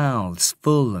long mouths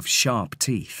full of sharp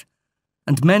teeth,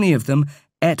 and many of them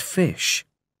ate fish.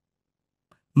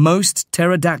 Most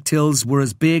pterodactyls were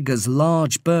as big as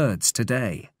large birds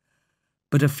today,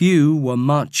 but a few were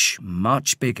much,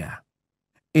 much bigger.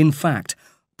 In fact,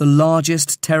 the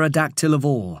largest pterodactyl of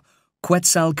all,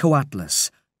 Quetzalcoatlus,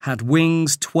 had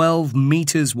wings 12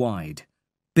 meters wide,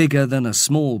 bigger than a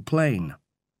small plane.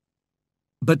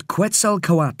 But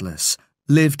Quetzalcoatlus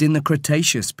lived in the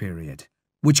Cretaceous period,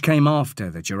 which came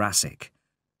after the Jurassic.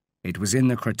 It was in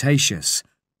the Cretaceous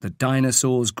that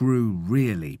dinosaurs grew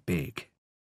really big.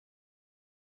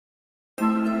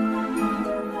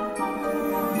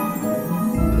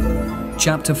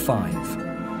 Chapter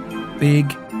 5.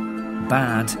 Big,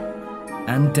 Bad,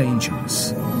 and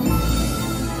Dangerous.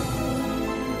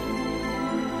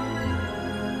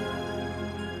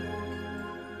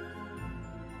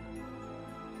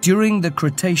 During the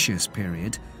Cretaceous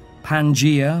period,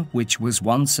 Pangaea, which was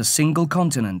once a single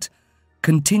continent,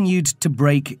 continued to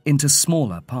break into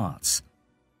smaller parts.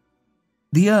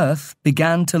 The Earth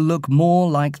began to look more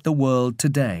like the world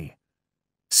today,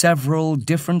 several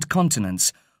different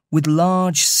continents with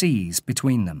large seas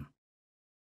between them.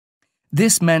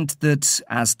 This meant that,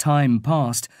 as time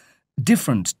passed,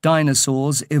 different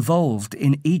dinosaurs evolved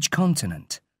in each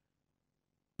continent.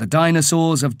 The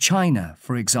dinosaurs of China,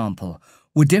 for example,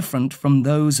 were different from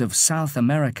those of South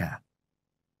America.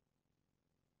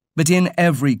 But in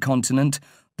every continent,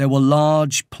 there were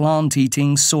large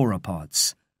plant-eating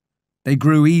sauropods. They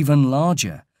grew even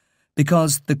larger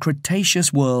because the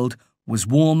Cretaceous world was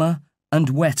warmer and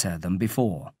wetter than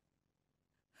before.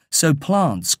 So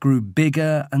plants grew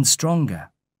bigger and stronger.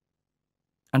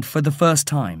 And for the first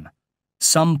time,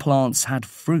 some plants had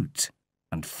fruit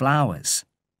and flowers.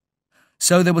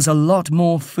 So there was a lot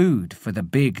more food for the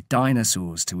big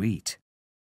dinosaurs to eat.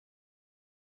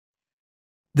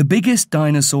 The biggest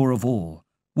dinosaur of all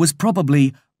was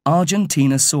probably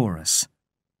Argentinosaurus.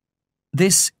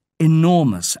 This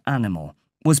enormous animal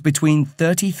was between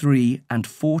 33 and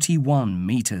 41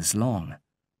 meters long,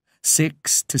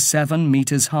 6 to 7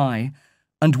 meters high,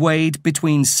 and weighed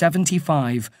between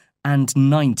 75 and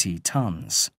 90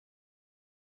 tons.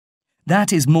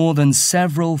 That is more than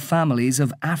several families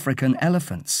of African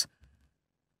elephants.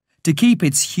 To keep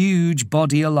its huge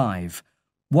body alive,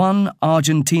 one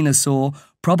Argentinosaur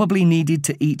probably needed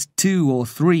to eat 2 or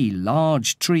 3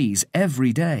 large trees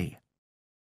every day.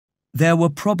 There were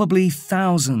probably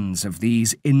thousands of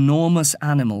these enormous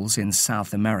animals in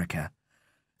South America,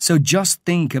 so just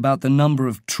think about the number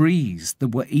of trees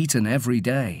that were eaten every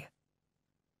day.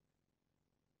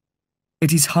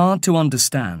 It is hard to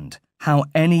understand how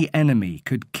any enemy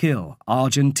could kill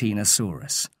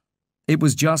Argentinosaurus. It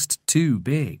was just too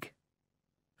big.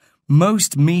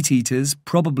 Most meat-eaters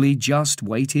probably just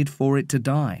waited for it to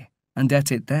die and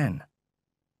ate it then.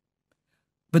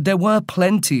 But there were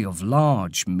plenty of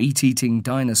large meat-eating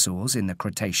dinosaurs in the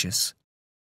Cretaceous.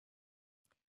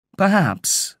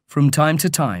 Perhaps, from time to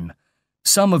time,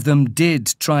 some of them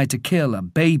did try to kill a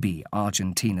baby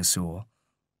Argentinosaur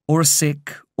or a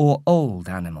sick or old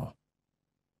animal.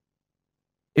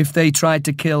 If they tried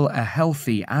to kill a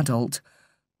healthy adult,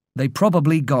 they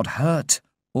probably got hurt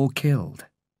or killed.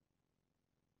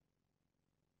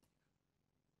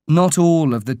 Not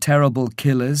all of the terrible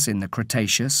killers in the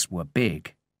Cretaceous were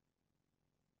big.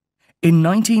 In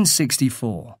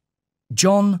 1964,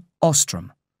 John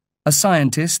Ostrom, a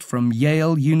scientist from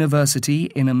Yale University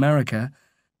in America,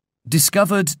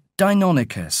 discovered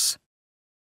Deinonychus.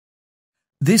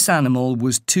 This animal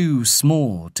was too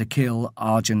small to kill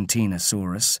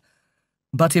Argentinosaurus,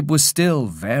 but it was still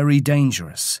very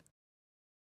dangerous.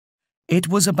 It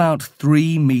was about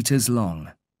 3 meters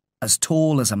long, as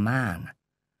tall as a man,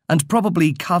 and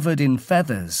probably covered in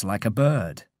feathers like a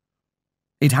bird.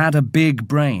 It had a big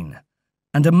brain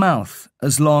and a mouth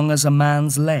as long as a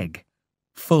man's leg,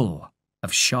 full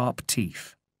of sharp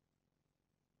teeth.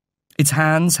 Its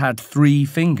hands had 3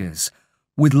 fingers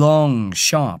with long,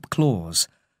 sharp claws,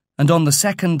 and on the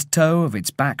second toe of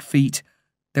its back feet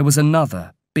there was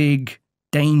another big,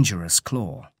 dangerous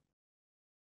claw.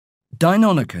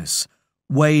 Deinonychus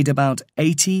weighed about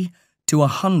 80 to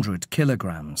 100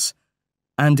 kilograms,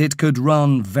 and it could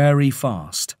run very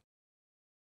fast.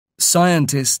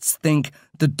 Scientists think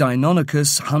that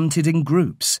Deinonychus hunted in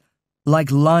groups,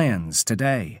 like lions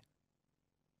today.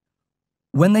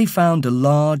 When they found a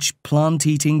large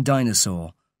plant-eating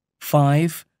dinosaur,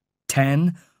 5,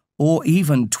 10, or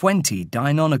even 20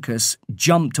 Deinonychus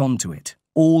jumped onto it,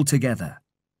 all together.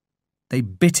 They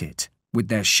bit it with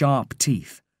their sharp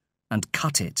teeth and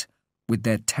cut it with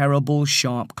their terrible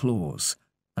sharp claws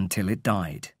until it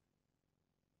died.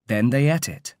 Then they ate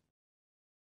it.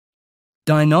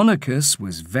 Deinonychus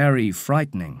was very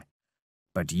frightening,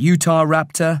 but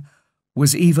Utahraptor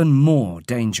was even more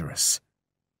dangerous.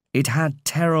 It had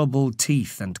terrible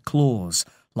teeth and claws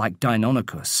like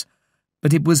Deinonychus,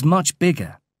 but it was much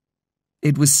bigger.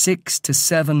 It was 6 to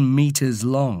 7 meters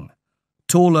long,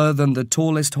 taller than the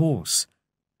tallest horse,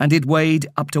 and it weighed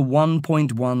up to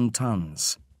 1.1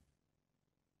 tons.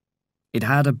 It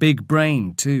had a big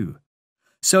brain too,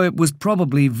 so it was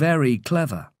probably very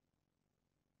clever.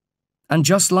 And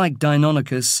just like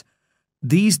Deinonychus,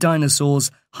 these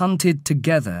dinosaurs hunted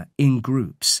together in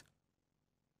groups.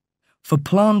 For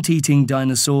plant-eating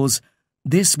dinosaurs,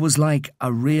 this was like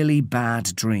a really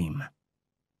bad dream.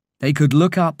 They could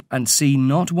look up and see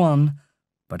not 1,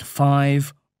 but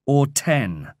 5 or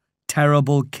 10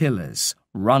 terrible killers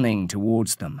running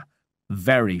towards them,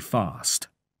 very fast.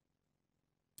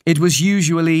 It was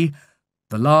usually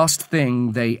the last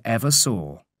thing they ever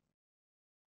saw.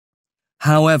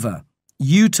 However,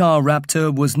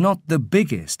 Utahraptor was not the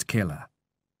biggest killer.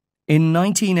 In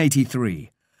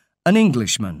 1983, an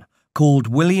Englishman called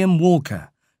William Walker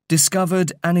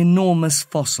discovered an enormous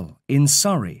fossil in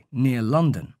Surrey, near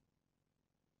London.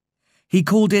 He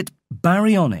called it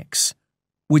Baryonyx,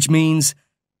 which means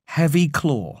heavy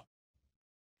claw.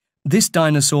 This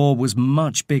dinosaur was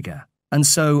much bigger and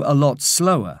so a lot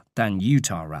slower than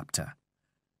Utahraptor.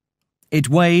 It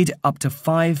weighed up to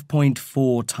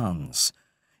 5.4 tons.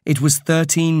 It was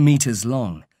 13 meters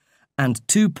long and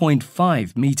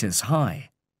 2.5 meters high.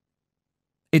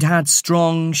 It had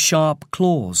strong, sharp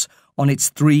claws on its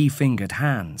 3-fingered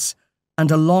hands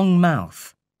and a long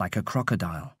mouth like a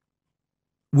crocodile.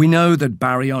 We know that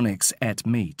Baryonyx ate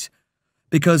meat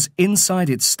because inside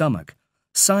its stomach,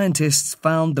 scientists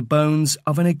found the bones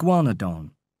of an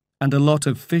iguanodon and a lot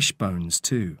of fish bones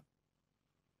too.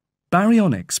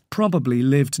 Baryonyx probably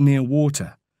lived near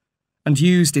water and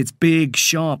used its big,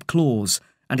 sharp claws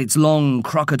and its long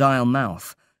crocodile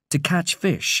mouth to catch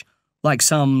fish, like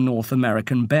some North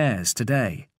American bears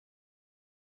today.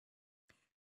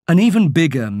 An even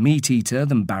bigger meat-eater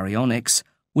than Baryonyx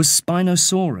was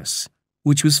Spinosaurus,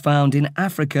 which was found in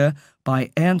Africa by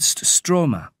Ernst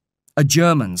Stromer, a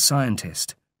German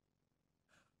scientist.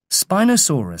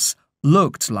 Spinosaurus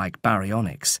looked like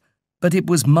Baryonyx, but it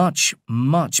was much,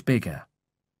 much bigger.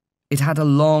 It had a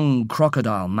long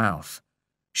crocodile mouth,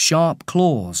 sharp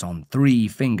claws on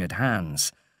 3-fingered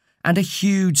hands, and a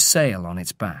huge sail on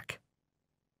its back.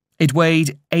 It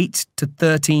weighed 8 to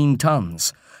 13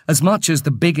 tons, as much as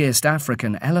the biggest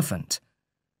African elephant.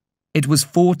 It was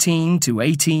 14 to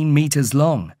 18 meters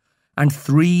long and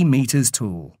 3 meters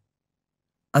tall.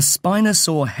 A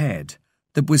Spinosaur head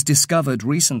that was discovered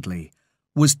recently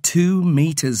was 2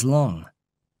 meters long,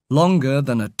 longer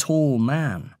than a tall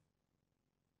man.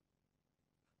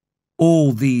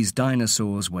 All these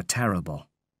dinosaurs were terrible,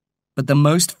 but the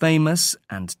most famous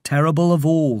and terrible of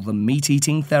all the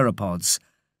meat-eating theropods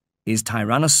is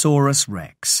Tyrannosaurus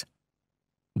rex.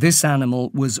 This animal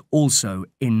was also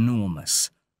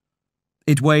enormous.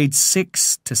 It weighed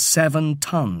 6 to 7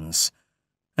 tons,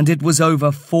 and it was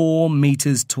over 4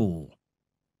 meters tall,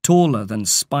 taller than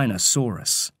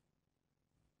Spinosaurus.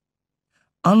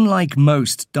 Unlike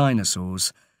most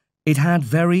dinosaurs, it had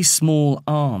very small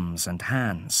arms and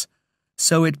hands,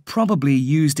 so it probably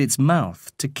used its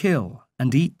mouth to kill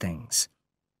and eat things.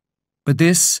 But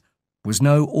this was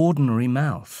no ordinary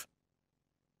mouth.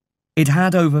 It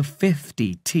had over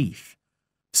 50 teeth,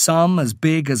 some as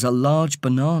big as a large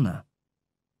banana,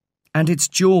 and its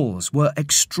jaws were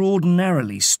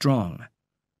extraordinarily strong.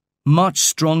 much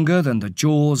stronger than the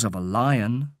jaws of a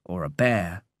lion or a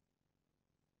bear.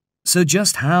 So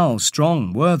just how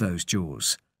strong were those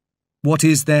jaws? What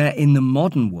is there in the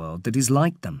modern world that is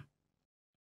like them?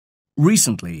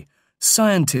 Recently,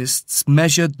 scientists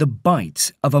measured the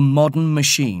bite of a modern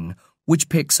machine which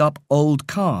picks up old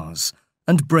cars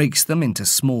and breaks them into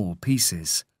small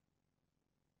pieces.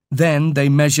 Then they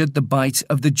measured the bite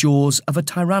of the jaws of a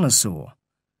tyrannosaur,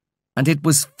 and it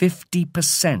was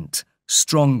 50%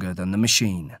 stronger than the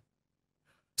machine.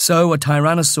 So a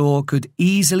tyrannosaur could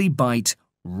easily bite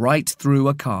right through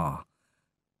a car,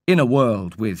 in a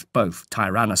world with both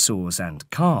tyrannosaurs and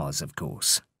cars, of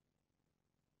course.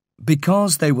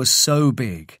 Because they were so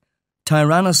big,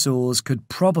 tyrannosaurs could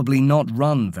probably not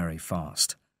run very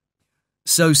fast.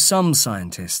 So some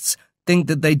scientists think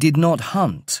that they did not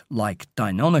hunt like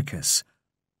Deinonychus.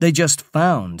 They just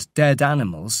found dead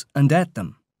animals and ate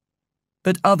them.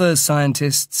 But other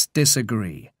scientists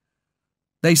disagree.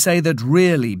 They say that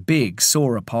really big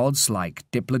sauropods like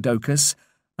Diplodocus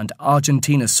and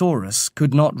Argentinosaurus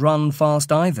could not run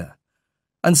fast either,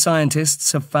 and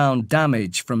scientists have found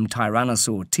damage from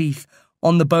tyrannosaur teeth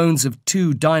on the bones of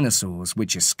 2 dinosaurs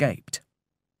which escaped.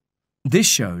 This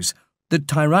shows that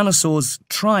tyrannosaurs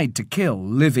tried to kill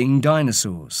living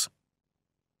dinosaurs.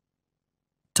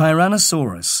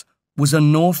 Tyrannosaurus was a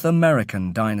North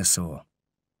American dinosaur.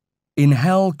 In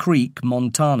Hell Creek,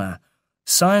 Montana,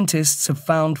 scientists have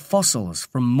found fossils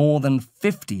from more than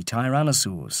 50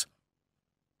 tyrannosaurs.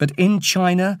 But in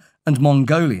China and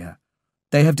Mongolia,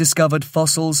 they have discovered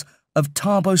fossils of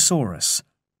Tarbosaurus,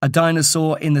 a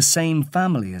dinosaur in the same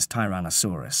family as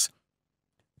Tyrannosaurus.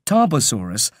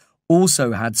 Tarbosaurus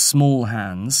also had small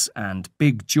hands and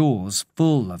big jaws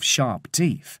full of sharp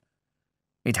teeth.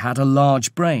 It had a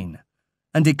large brain,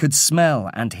 and it could smell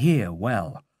and hear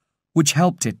well, which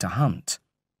helped it to hunt.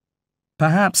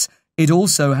 Perhaps it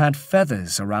also had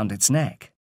feathers around its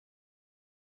neck.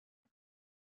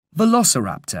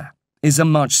 Velociraptor is a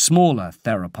much smaller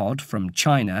theropod from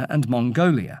China and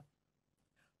Mongolia.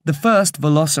 The first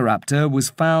velociraptor was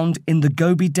found in the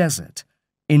Gobi Desert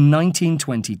in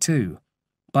 1922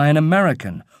 by an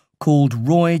American called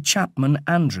Roy Chapman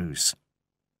Andrews.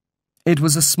 It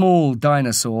was a small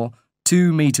dinosaur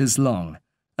 2 meters long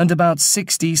and about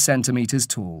 60 centimeters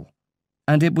tall,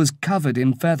 and it was covered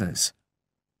in feathers.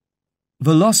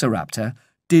 Velociraptor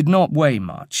did not weigh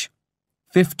much,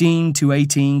 15 to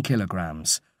 18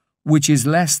 kilograms, which is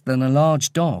less than a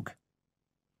large dog.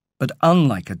 But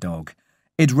unlike a dog,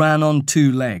 it ran on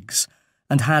 2 legs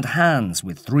and had hands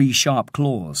with 3 sharp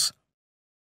claws.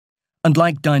 And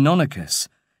like Deinonychus,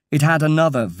 it had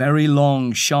another very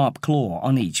long, sharp claw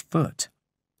on each foot.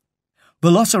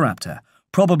 Velociraptor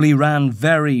probably ran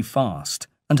very fast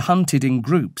and hunted in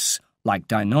groups like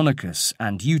Deinonychus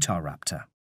and Utahraptor.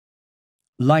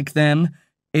 Like them,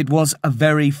 it was a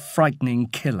very frightening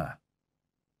killer.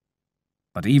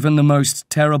 But even the most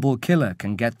terrible killer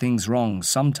can get things wrong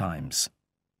sometimes.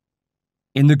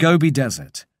 In the Gobi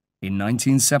Desert, in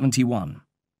 1971,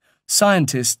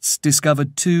 scientists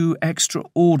discovered 2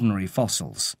 extraordinary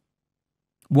fossils.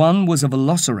 One was a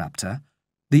velociraptor,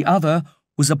 the other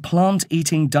was a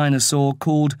plant-eating dinosaur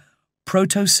called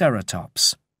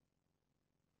Protoceratops.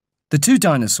 The 2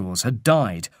 dinosaurs had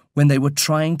died when they were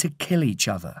trying to kill each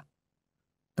other.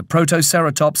 The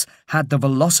Protoceratops had the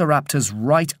velociraptor's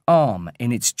right arm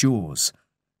in its jaws.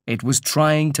 It was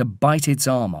trying to bite its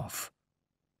arm off.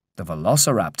 The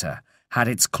velociraptor had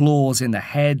its claws in the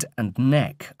head and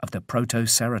neck of the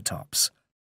Protoceratops.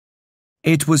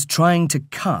 It was trying to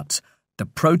cut the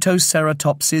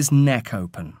Protoceratops's neck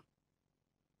open.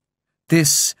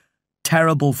 This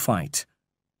terrible fight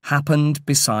happened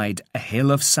beside a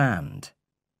hill of sand.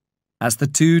 As the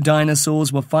 2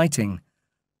 dinosaurs were fighting,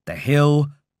 the hill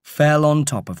fell on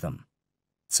top of them,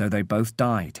 so they both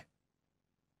died.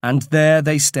 And there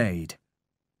they stayed,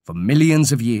 for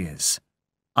millions of years,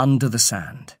 under the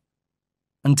sand,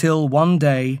 until one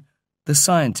day the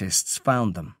scientists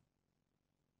found them.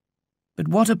 But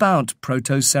what about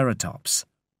Protoceratops?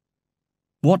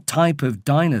 What type of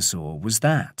dinosaur was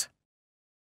that?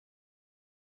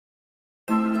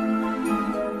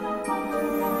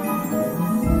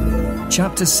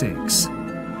 Chapter 6.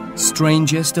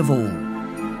 Strangest of All.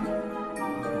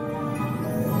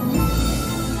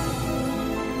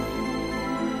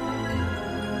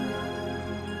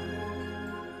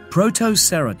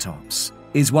 Protoceratops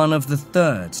is one of the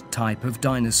 3rd type of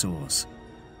dinosaurs,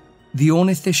 the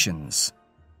ornithischians.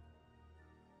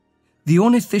 The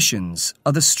ornithischians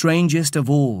are the strangest of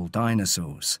all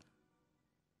dinosaurs.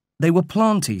 They were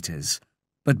plant-eaters,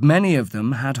 but many of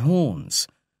them had horns,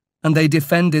 and they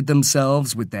defended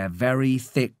themselves with their very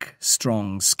thick,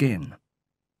 strong skin.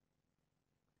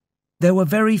 There were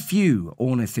very few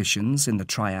ornithischians in the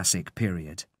Triassic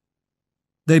period.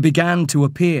 They began to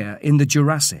appear in the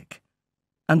Jurassic,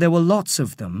 and there were lots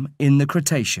of them in the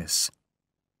Cretaceous.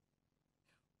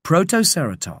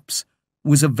 Protoceratops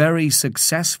was a very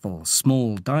successful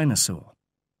small dinosaur.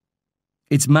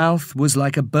 Its mouth was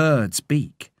like a bird's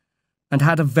beak and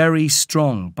had a very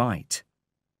strong bite.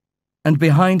 And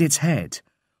behind its head,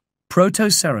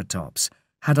 Protoceratops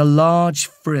had a large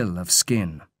frill of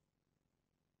skin.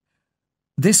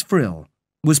 This frill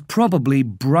was probably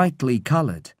brightly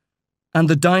coloured, and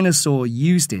the dinosaur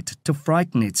used it to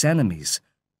frighten its enemies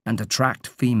and attract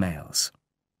females.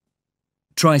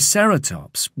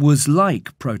 Triceratops was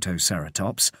like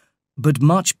Protoceratops, but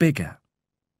much bigger.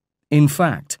 In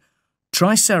fact,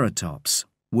 Triceratops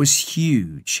was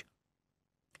huge.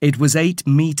 It was 8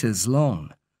 meters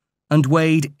long and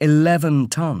weighed 11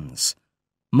 tons,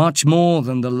 much more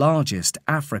than the largest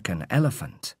African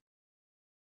elephant.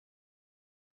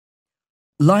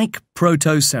 Like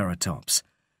Protoceratops,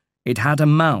 it had a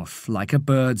mouth like a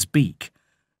bird's beak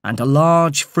and a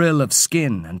large frill of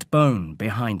skin and bone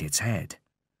behind its head.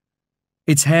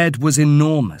 Its head was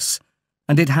enormous,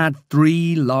 and it had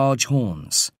 3 large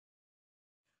horns.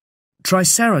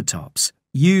 Triceratops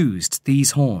used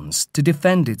these horns to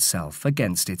defend itself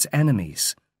against its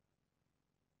enemies.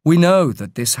 We know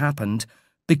that this happened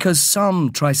because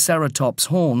some Triceratops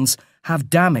horns have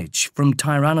damage from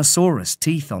Tyrannosaurus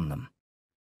teeth on them.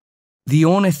 The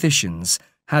ornithischians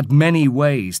had many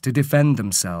ways to defend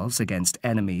themselves against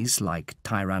enemies like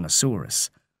Tyrannosaurus.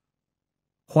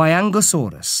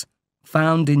 Huayangosaurus,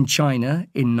 found in China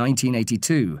in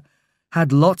 1982,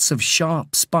 had lots of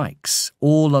sharp spikes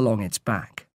all along its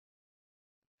back.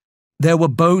 There were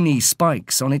bony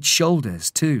spikes on its shoulders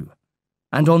too,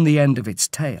 and on the end of its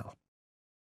tail.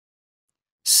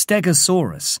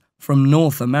 Stegosaurus from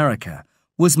North America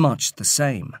was much the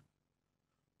same.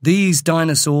 These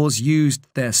dinosaurs used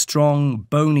their strong,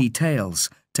 bony tails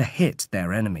to hit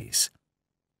their enemies.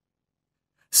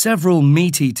 Several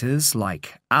meat-eaters,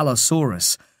 like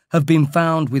Allosaurus, have been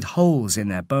found with holes in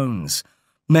their bones,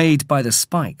 made by the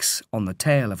spikes on the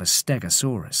tail of a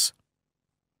Stegosaurus.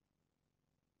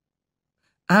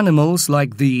 Animals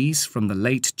like these from the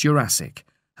late Jurassic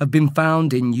have been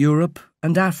found in Europe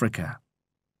and Africa.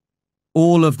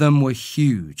 All of them were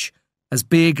huge, as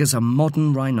big as a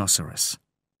modern rhinoceros.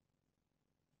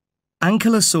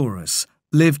 Ankylosaurus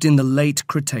lived in the late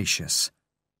Cretaceous.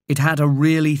 It had a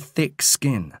really thick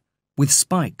skin, with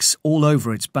spikes all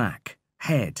over its back,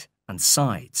 head, and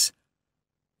sides.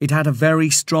 It had a very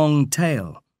strong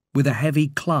tail, with a heavy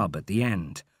club at the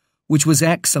end, which was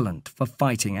excellent for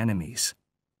fighting enemies.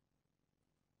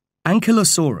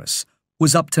 Ankylosaurus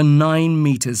was up to 9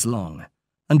 meters long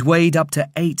and weighed up to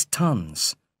 8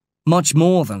 tons, much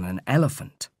more than an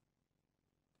elephant.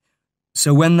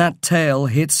 So when that tail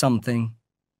hit something,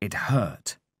 it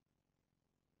hurt.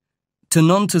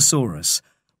 Tenontosaurus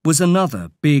was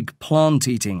another big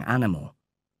plant-eating animal,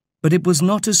 but it was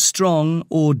not as strong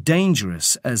or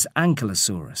dangerous as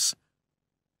Ankylosaurus.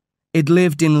 It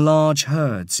lived in large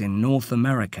herds in North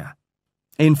America.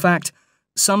 In fact,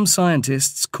 some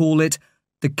scientists call it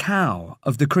the cow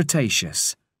of the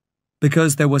Cretaceous,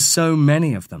 because there were so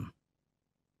many of them.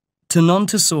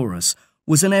 Tenontosaurus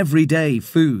was an everyday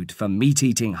food for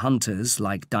meat-eating hunters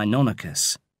like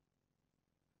Deinonychus.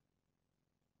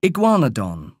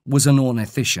 Iguanodon was an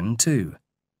ornithischian too.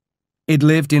 It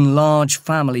lived in large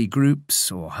family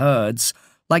groups or herds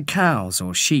like cows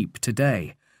or sheep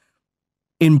today.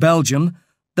 In Belgium,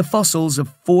 the fossils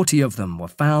of 40 of them were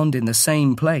found in the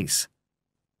same place.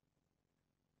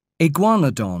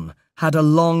 Iguanodon had a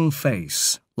long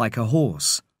face like a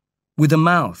horse, with a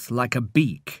mouth like a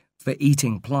beak for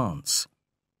eating plants.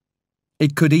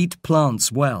 It could eat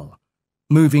plants well,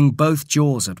 moving both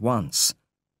jaws at once.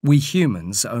 We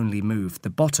humans only move the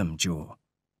bottom jaw.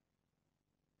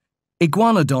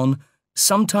 Iguanodon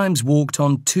sometimes walked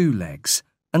on 2 legs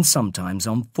and sometimes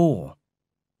on 4.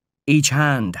 Each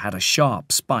hand had a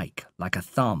sharp spike like a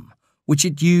thumb, which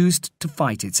it used to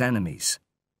fight its enemies.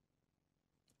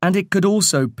 And it could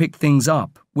also pick things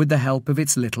up with the help of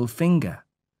its little finger.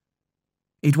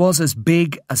 It was as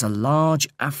big as a large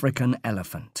African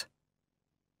elephant.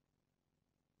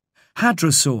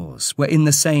 Hadrosaurs were in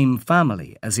the same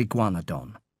family as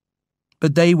Iguanodon,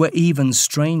 but they were even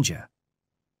stranger.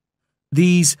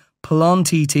 These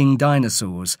plant-eating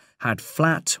dinosaurs had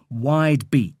flat, wide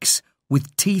beaks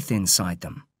with teeth inside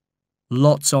them,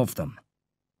 lots of them.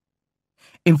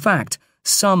 In fact,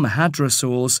 some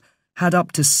hadrosaurs had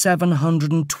up to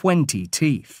 720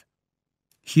 teeth.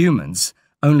 Humans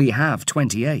only have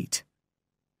 28.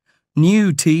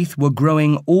 New teeth were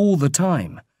growing all the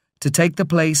time to take the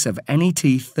place of any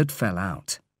teeth that fell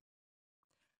out.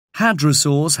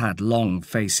 Hadrosaurs had long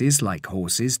faces like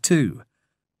horses too,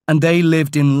 and they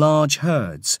lived in large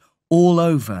herds all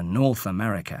over North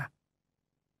America.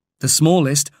 The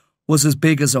smallest was as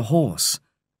big as a horse,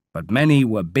 but many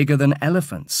were bigger than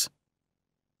elephants.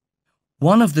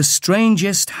 One of the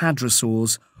strangest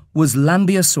hadrosaurs was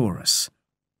Lambeosaurus.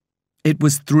 It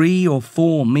was 3 or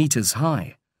 4 meters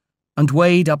high and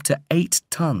weighed up to 8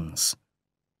 tons.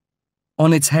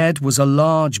 On its head was a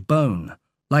large bone,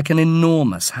 like an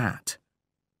enormous hat.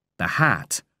 The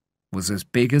hat was as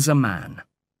big as a man.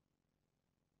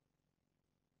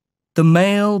 The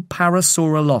male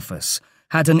Parasaurolophus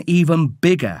had an even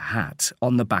bigger hat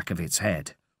on the back of its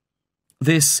head.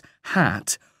 This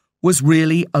hat was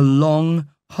really a long,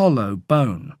 hollow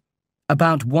bone,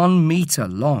 about 1 meter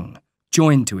long,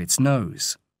 joined to its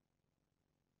nose.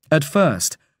 At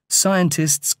first,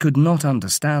 scientists could not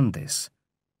understand this.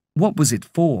 What was it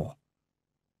for?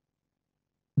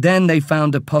 Then they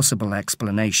found a possible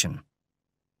explanation.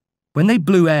 When they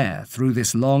blew air through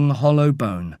this long, hollow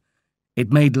bone,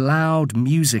 it made loud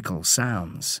musical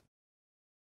sounds.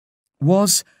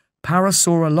 Was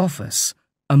Parasaurolophus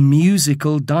a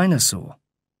musical dinosaur?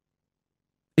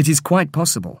 It is quite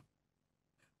possible.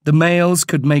 The males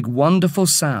could make wonderful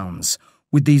sounds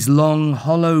with these long,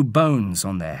 hollow bones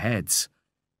on their heads.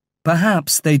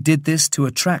 Perhaps they did this to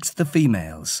attract the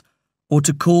females or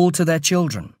to call to their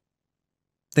children.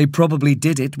 They probably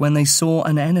did it when they saw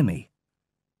an enemy.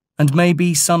 And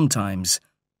maybe sometimes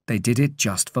they did it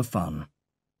just for fun,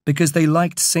 because they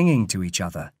liked singing to each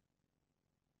other.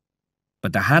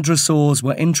 But the hadrosaurs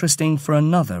were interesting for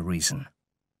another reason: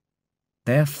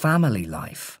 their family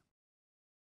life.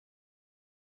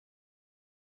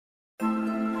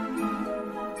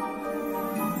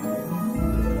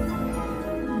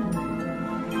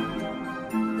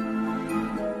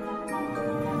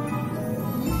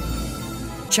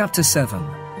 Chapter 7.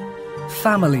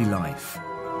 Family Life.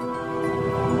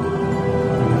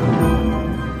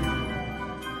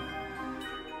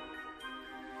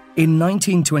 In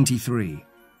 1923,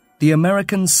 the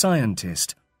American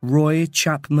scientist Roy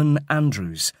Chapman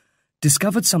Andrews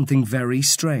discovered something very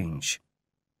strange.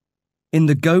 In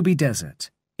the Gobi Desert,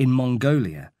 in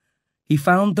Mongolia, he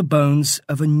found the bones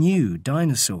of a new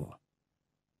dinosaur.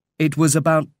 It was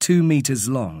about 2 meters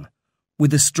long,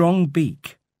 with a strong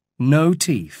beak, no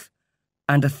teeth,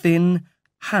 and a thin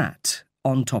hat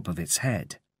on top of its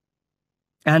head.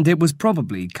 And it was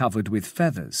probably covered with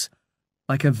feathers,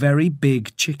 like a very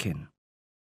big chicken.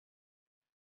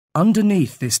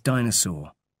 Underneath this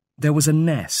dinosaur, there was a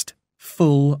nest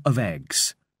full of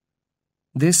eggs.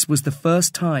 This was the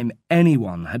first time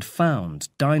anyone had found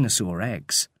dinosaur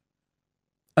eggs.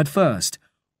 At first,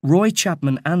 Roy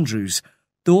Chapman Andrews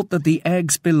thought that the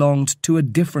eggs belonged to a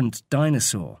different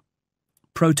dinosaur,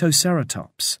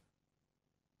 Protoceratops.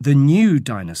 The new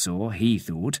dinosaur, he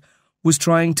thought, was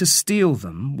trying to steal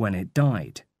them when it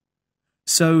died.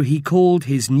 So he called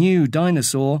his new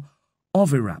dinosaur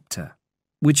Oviraptor,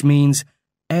 which means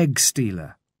egg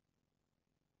stealer.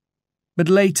 But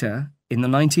later, in the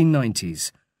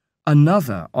 1990s,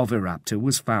 another Oviraptor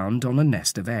was found on a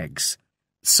nest of eggs.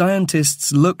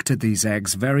 Scientists looked at these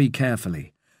eggs very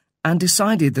carefully and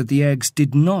decided that the eggs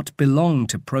did not belong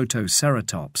to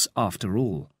Protoceratops after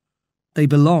all. They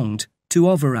belonged to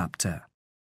Oviraptor.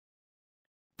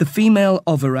 The female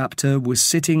Oviraptor was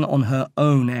sitting on her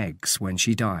own eggs when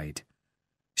she died.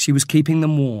 She was keeping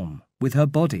them warm with her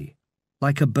body,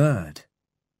 like a bird.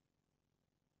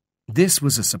 This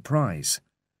was a surprise.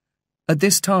 At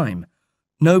this time,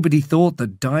 nobody thought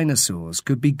that dinosaurs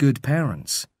could be good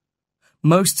parents.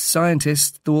 Most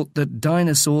scientists thought that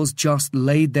dinosaurs just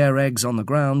laid their eggs on the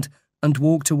ground and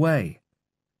walked away.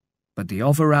 But the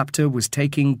Oviraptor was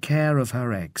taking care of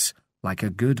her eggs like a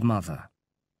good mother.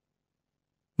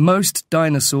 Most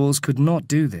dinosaurs could not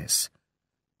do this.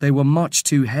 They were much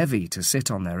too heavy to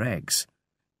sit on their eggs.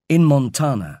 In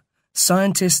Montana,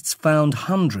 scientists found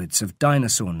hundreds of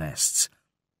dinosaur nests.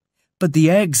 But the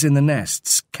eggs in the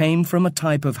nests came from a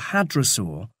type of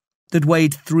hadrosaur that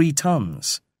weighed 3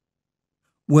 tons.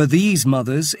 Were these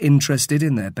mothers interested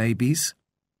in their babies?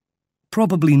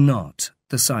 Probably not,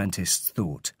 the scientists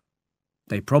thought.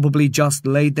 They probably just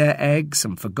laid their eggs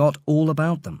and forgot all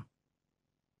about them.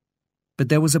 But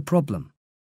there was a problem.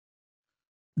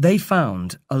 They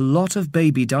found a lot of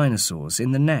baby dinosaurs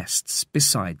in the nests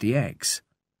beside the eggs.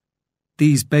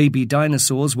 These baby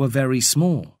dinosaurs were very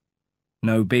small,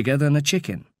 no bigger than a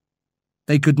chicken.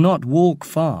 They could not walk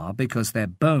far because their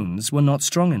bones were not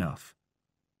strong enough.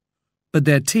 but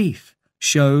their teeth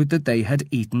showed that they had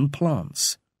eaten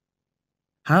plants.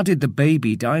 How did the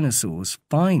baby dinosaurs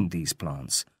find these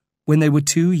plants when they were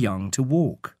too young to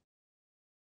walk?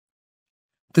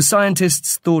 The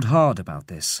scientists thought hard about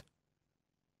this.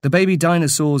 The baby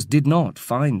dinosaurs did not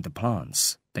find the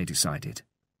plants, they decided.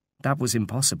 That was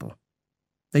impossible.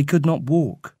 They could not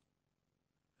walk.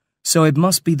 So it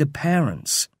must be the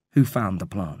parents who found the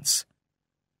plants.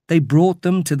 They brought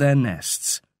them to their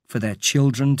nests for their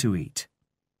children to eat.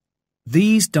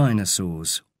 These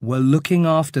dinosaurs were looking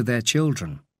after their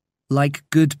children, like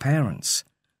good parents.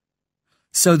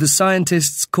 So the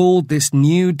scientists called this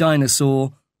new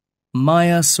dinosaur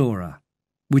Maiasaura,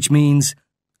 which means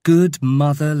good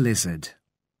mother lizard.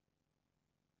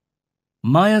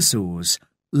 Maiasaurs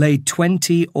laid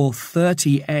 20 or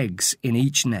 30 eggs in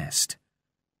each nest.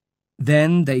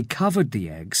 Then they covered the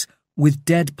eggs with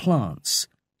dead plants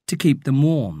to keep them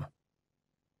warm.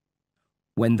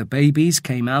 When the babies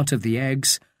came out of the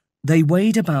eggs, they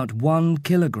weighed about 1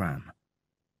 kilogram,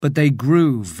 but they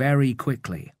grew very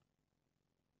quickly.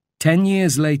 10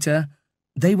 years later,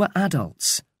 they were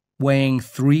adults, weighing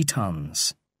 3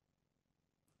 tons.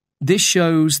 This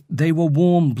shows they were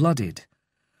warm-blooded,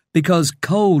 because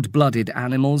cold-blooded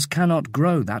animals cannot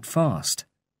grow that fast.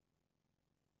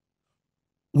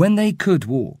 When they could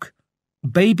walk,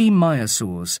 baby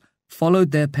maiasaurs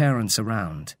followed their parents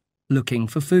around, looking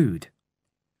for food.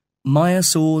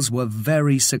 Maiasaurs were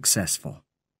very successful.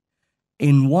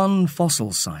 In one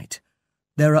fossil site,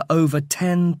 there are over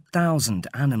 10,000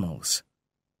 animals.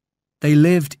 They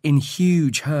lived in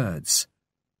huge herds,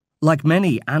 like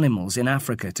many animals in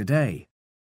Africa today.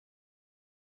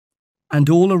 And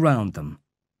all around them,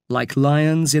 like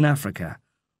lions in Africa,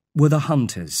 were the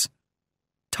hunters,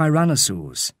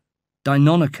 tyrannosaurs,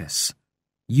 Deinonychus,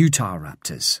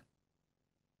 Utahraptors.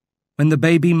 When the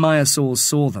baby maiasaurs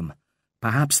saw them,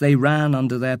 perhaps they ran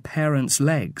under their parents'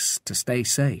 legs to stay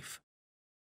safe.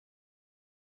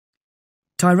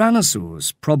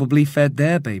 Tyrannosaurs probably fed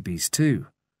their babies too,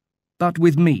 but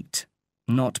with meat,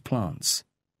 not plants.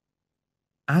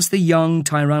 As the young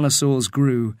tyrannosaurs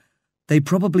grew, they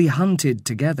probably hunted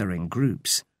together in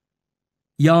groups.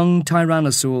 Young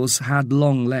tyrannosaurs had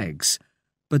long legs,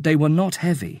 but they were not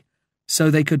heavy, so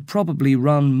they could probably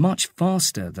run much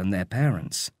faster than their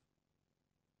parents.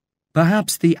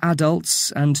 Perhaps the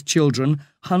adults and children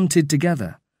hunted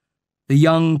together, the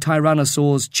young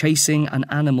tyrannosaurs chasing an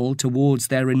animal towards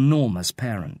their enormous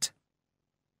parent.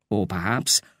 Or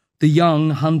perhaps the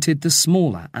young hunted the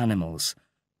smaller animals,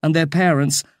 and their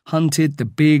parents hunted the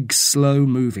big,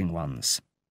 slow-moving ones.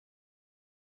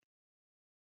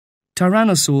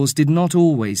 Tyrannosaurs did not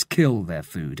always kill their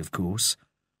food, of course.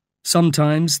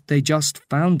 Sometimes they just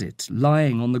found it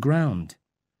lying on the ground.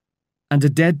 And a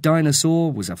dead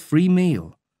dinosaur was a free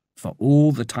meal for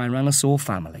all the tyrannosaur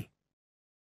family.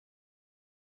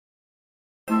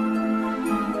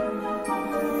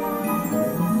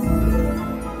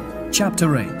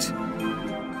 Chapter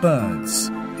 8. Birds.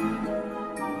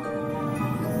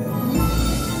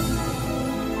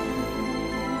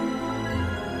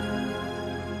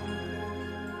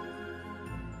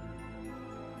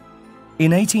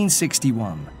 In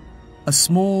 1861, a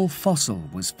small fossil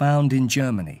was found in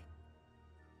Germany.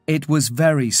 It was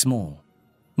very small,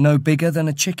 no bigger than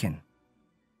a chicken.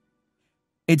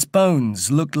 Its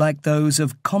bones looked like those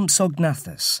of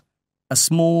Compsognathus, a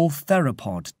small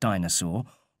theropod dinosaur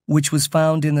which was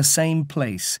found in the same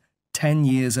place 10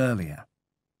 years earlier.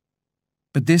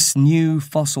 But this new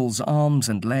fossil's arms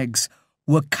and legs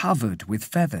were covered with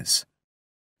feathers.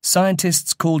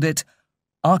 Scientists called it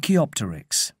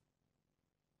Archaeopteryx.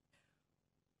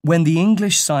 When the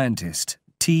English scientist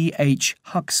T.H.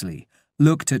 Huxley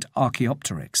looked at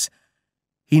Archaeopteryx,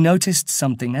 he noticed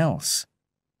something else.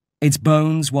 Its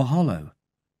bones were hollow,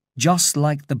 just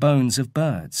like the bones of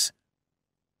birds.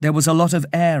 There was a lot of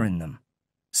air in them,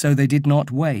 so they did not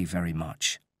weigh very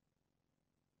much.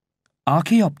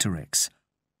 Archaeopteryx,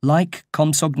 like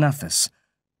Compsognathus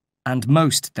and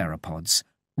most theropods,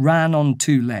 ran on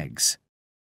 2 legs.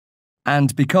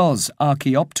 And because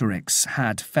Archaeopteryx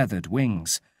had feathered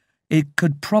wings, it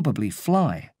could probably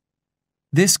fly.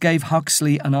 This gave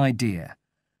Huxley an idea.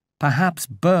 Perhaps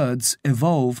birds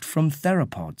evolved from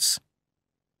theropods.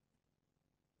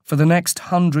 For the next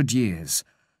 100 years,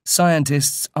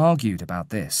 scientists argued about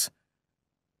this.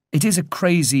 It is a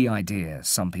crazy idea,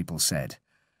 some people said.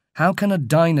 How can a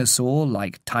dinosaur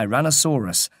like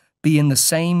Tyrannosaurus be in the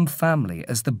same family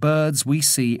as the birds we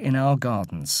see in our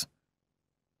gardens?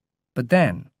 But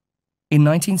then, in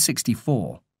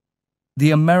 1964,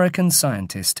 the American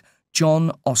scientist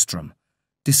John Ostrom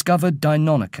discovered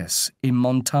Deinonychus in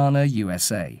Montana,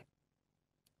 USA.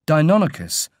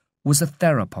 Deinonychus was a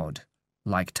theropod,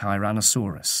 like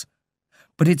Tyrannosaurus,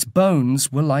 but its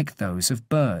bones were like those of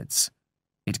birds.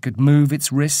 It could move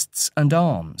its wrists and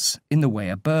arms in the way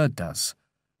a bird does,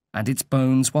 and its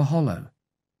bones were hollow.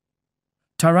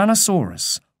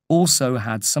 Tyrannosaurus also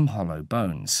had some hollow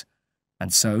bones,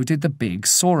 and so did the big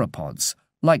sauropods,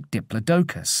 like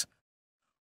Diplodocus.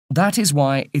 That is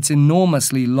why its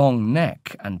enormously long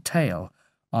neck and tail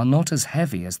are not as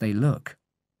heavy as they look.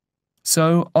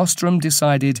 So Ostrom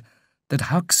decided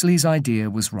that Huxley's idea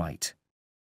was right.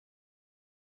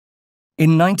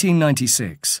 In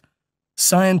 1996,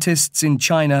 scientists in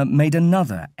China made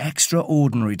another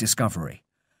extraordinary discovery,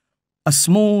 a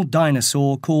small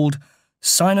dinosaur called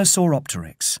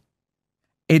Sinosauropteryx.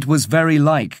 It was very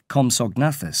like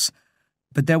Compsognathus,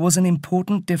 but there was an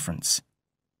important difference.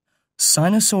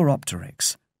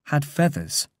 Sinosauropteryx had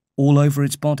feathers all over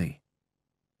its body.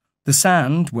 The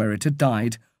sand where it had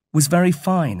died was very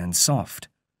fine and soft,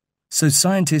 so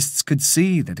scientists could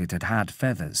see that it had had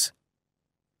feathers.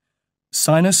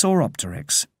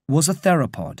 Sinosauropteryx was a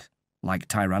theropod, like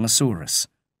Tyrannosaurus,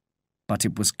 but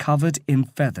it was covered in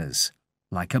feathers,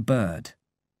 like a bird.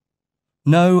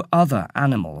 No other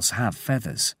animals have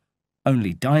feathers,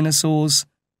 only dinosaurs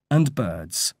and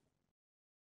birds.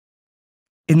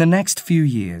 In the next few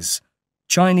years,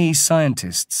 Chinese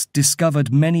scientists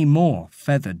discovered many more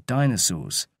feathered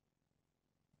dinosaurs.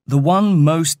 The one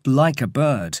most like a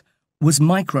bird was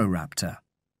Microraptor,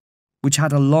 which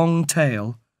had a long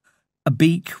tail, a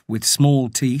beak with small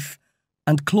teeth,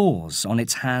 and claws on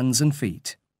its hands and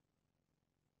feet.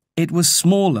 It was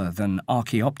smaller than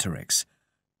Archaeopteryx,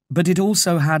 but it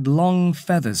also had long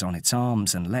feathers on its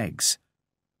arms and legs,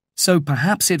 so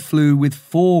perhaps it flew with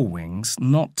 4 wings,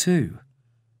 not 2.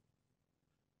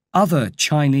 Other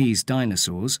Chinese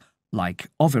dinosaurs, like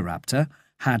Oviraptor,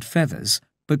 had feathers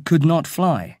but could not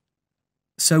fly.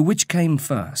 So which came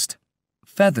first,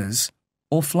 feathers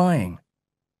or flying?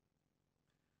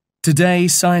 Today,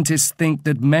 scientists think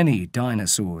that many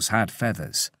dinosaurs had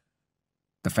feathers.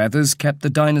 The feathers kept the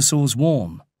dinosaurs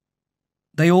warm.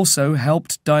 They also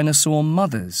helped dinosaur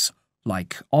mothers,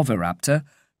 like Oviraptor,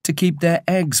 to keep their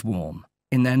eggs warm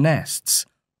in their nests.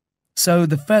 So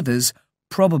the feathers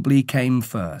probably came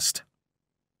first.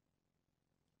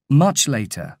 Much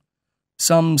later,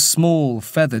 some small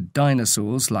feathered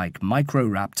dinosaurs like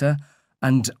Microraptor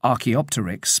and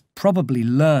Archaeopteryx probably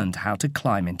learned how to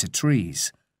climb into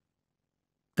trees.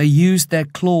 They used their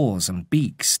claws and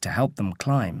beaks to help them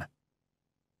climb.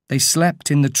 They slept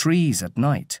in the trees at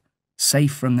night,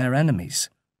 safe from their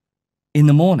enemies. In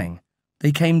the morning,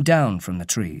 they came down from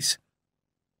the trees.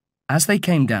 As they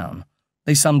came down,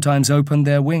 they sometimes opened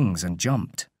their wings and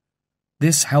jumped.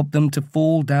 This helped them to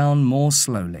fall down more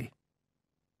slowly.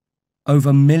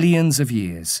 Over millions of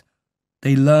years,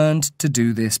 they learned to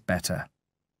do this better.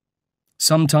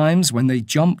 Sometimes, when they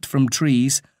jumped from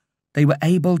trees, they were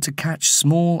able to catch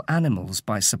small animals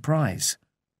by surprise.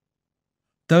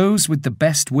 Those with the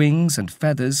best wings and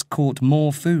feathers caught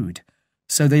more food,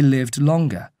 so they lived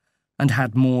longer and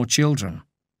had more children.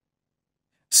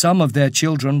 Some of their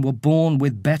children were born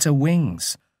with better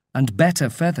wings and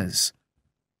better feathers,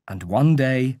 and one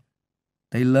day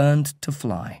they learned to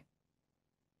fly.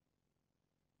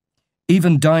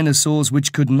 Even dinosaurs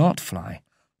which could not fly,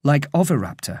 like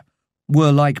Oviraptor,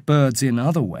 were like birds in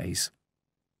other ways.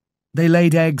 They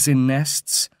laid eggs in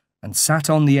nests and sat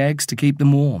on the eggs to keep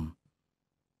them warm.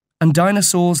 And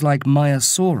dinosaurs like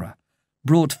Maiasaura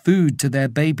brought food to their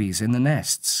babies in the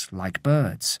nests, like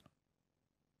birds.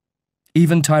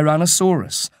 Even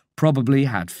Tyrannosaurus probably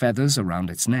had feathers around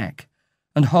its neck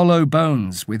and hollow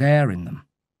bones with air in them.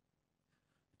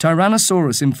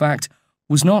 Tyrannosaurus, in fact,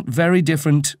 was not very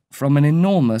different from an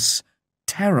enormous,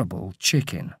 terrible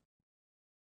chicken.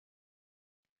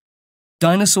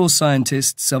 Dinosaur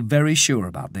scientists are very sure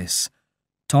about this.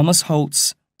 Thomas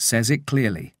Holtz says it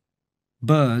clearly.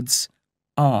 Birds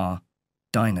are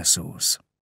dinosaurs.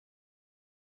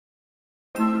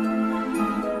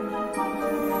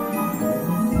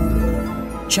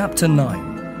 Chapter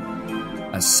 9.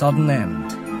 A Sudden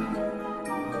End.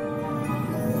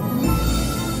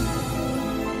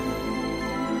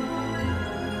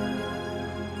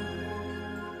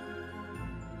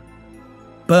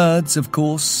 Birds, of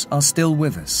course, are still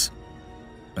with us,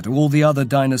 but all the other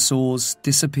dinosaurs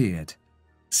disappeared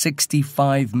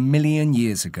 65 million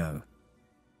years ago.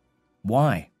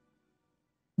 Why?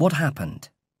 What happened?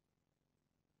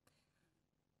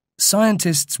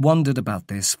 Scientists wondered about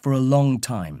this for a long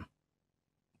time.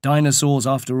 Dinosaurs,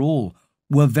 after all,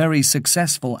 were very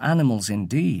successful animals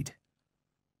indeed.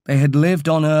 They had lived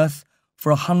on Earth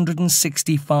for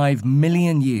 165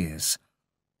 million years,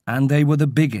 and they were the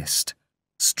biggest,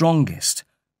 strongest,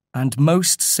 and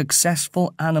most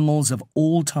successful animals of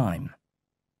all time.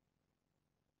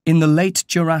 In the late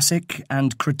Jurassic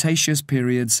and Cretaceous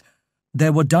periods,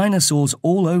 there were dinosaurs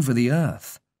all over the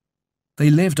Earth. They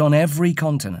lived on every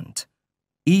continent,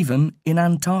 even in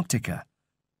Antarctica,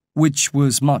 which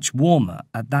was much warmer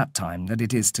at that time than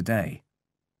it is today.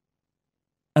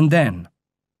 And then,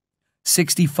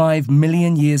 65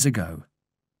 million years ago,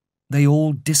 they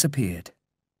all disappeared,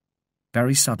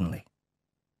 very suddenly.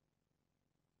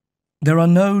 There are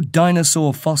no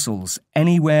dinosaur fossils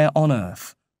anywhere on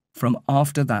Earth from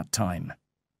after that time.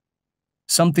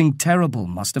 Something terrible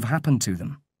must have happened to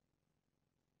them.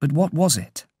 But what was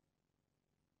it?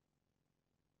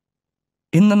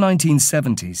 In the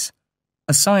 1970s,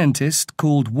 a scientist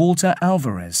called Walter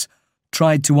Alvarez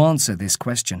tried to answer this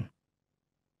question.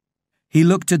 He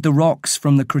looked at the rocks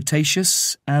from the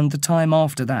Cretaceous and the time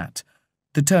after that,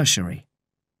 the Tertiary.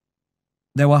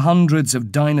 There were hundreds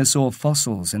of dinosaur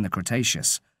fossils in the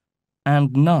Cretaceous,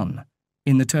 and none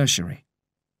in the Tertiary.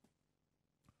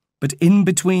 But in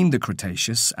between the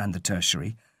Cretaceous and the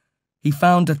Tertiary, he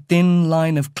found a thin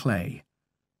line of clay,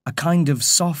 a kind of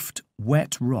soft,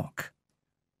 wet rock.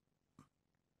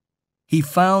 He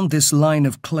found this line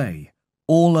of clay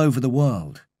all over the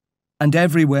world, and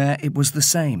everywhere it was the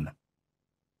same.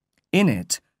 In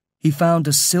it, he found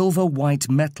a silver-white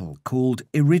metal called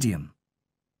iridium.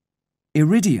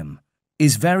 Iridium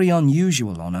is very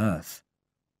unusual on Earth,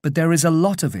 but there is a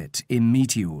lot of it in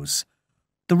meteors,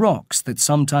 the rocks that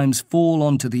sometimes fall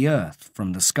onto the Earth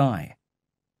from the sky.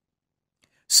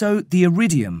 So the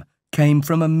iridium came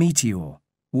from a meteor,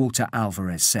 Walter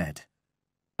Alvarez said.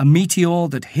 A meteor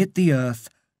that hit the Earth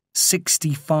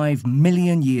 65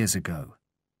 million years ago.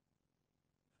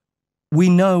 We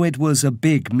know it was a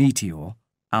big meteor,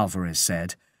 Alvarez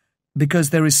said, because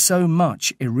there is so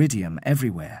much iridium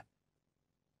everywhere.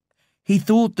 He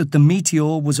thought that the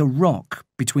meteor was a rock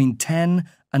between 10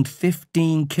 and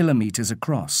 15 kilometers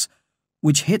across,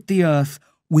 which hit the Earth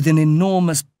with an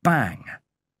enormous bang.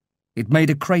 It made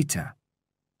a crater,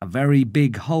 a very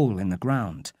big hole in the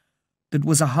ground, that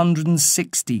was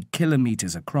 160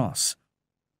 kilometers across.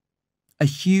 A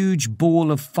huge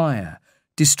ball of fire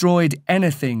destroyed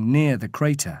anything near the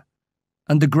crater,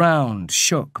 and the ground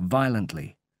shook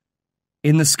violently.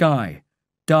 In the sky,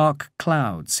 dark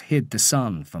clouds hid the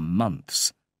sun for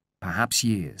months, perhaps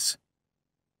years.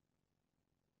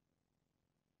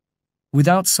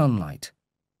 Without sunlight,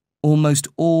 almost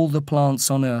all the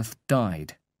plants on Earth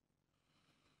died.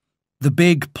 The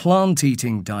big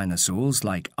plant-eating dinosaurs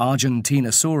like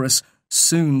Argentinosaurus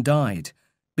soon died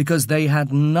because they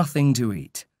had nothing to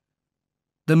eat.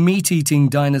 The meat-eating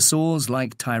dinosaurs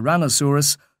like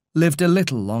Tyrannosaurus lived a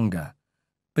little longer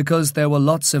because there were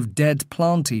lots of dead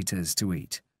plant-eaters to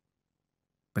eat.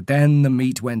 But then the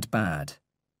meat went bad,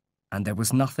 and there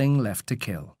was nothing left to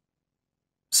kill.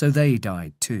 So they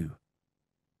died too.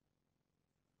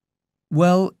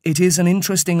 Well, it is an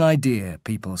interesting idea,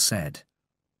 people said.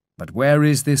 But where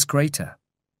is this crater?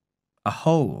 A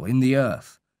hole in the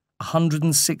Earth,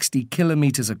 160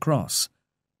 kilometers across.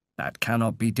 That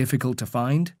cannot be difficult to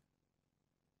find.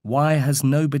 Why has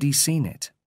nobody seen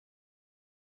it?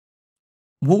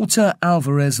 Walter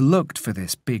Alvarez looked for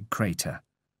this big crater,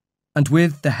 and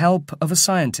with the help of a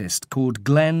scientist called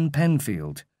Glenn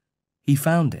Penfield, he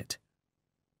found it.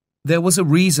 There was a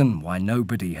reason why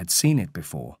nobody had seen it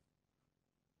before.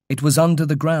 It was under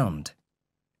the ground,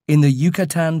 in the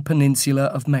Yucatan Peninsula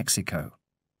of Mexico.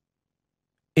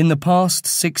 In the past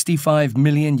 65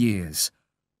 million years,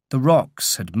 the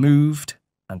rocks had moved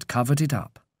and covered it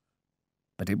up,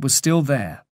 but it was still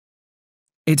there.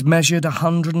 It measured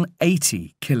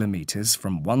 180 kilometers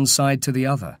from one side to the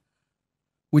other,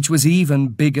 which was even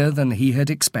bigger than he had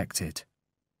expected.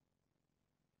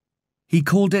 He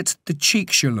called it the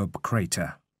Chicxulub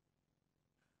crater.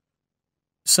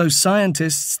 So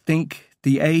scientists think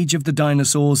the age of the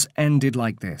dinosaurs ended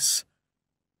like this.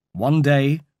 One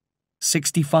day,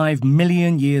 65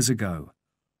 million years ago,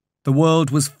 the world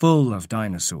was full of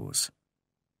dinosaurs.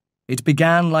 It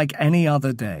began like any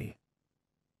other day.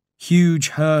 Huge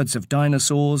herds of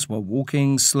dinosaurs were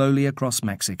walking slowly across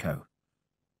Mexico.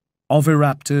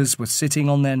 Oviraptors were sitting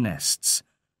on their nests,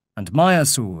 and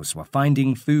myosaurs were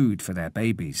finding food for their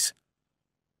babies.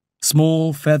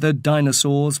 Small feathered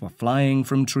dinosaurs were flying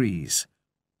from trees.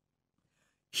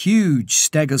 Huge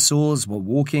stegosaurs were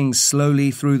walking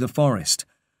slowly through the forest,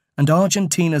 and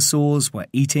Argentinosaurs were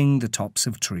eating the tops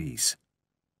of trees.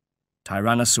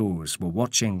 Tyrannosaurs were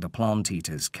watching the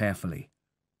plant-eaters carefully,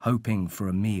 hoping for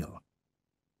a meal.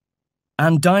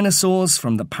 And dinosaurs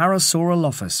from the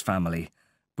Parasaurolophus family,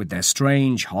 with their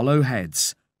strange hollow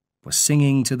heads, were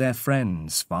singing to their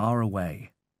friends far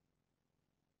away.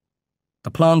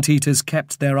 The plant-eaters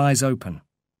kept their eyes open,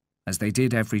 as they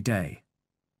did every day.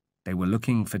 They were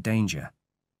looking for danger,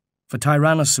 for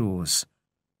tyrannosaurs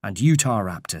and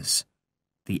Utahraptors,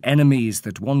 the enemies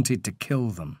that wanted to kill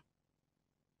them.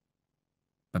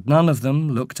 But none of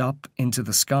them looked up into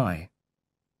the sky,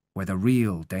 where the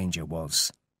real danger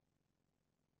was.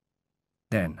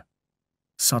 Then,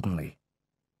 suddenly,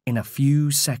 in a few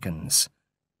seconds,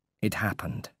 it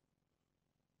happened.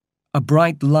 A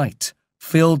bright light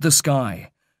filled the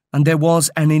sky, and there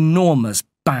was an enormous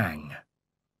bang,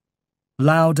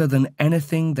 louder than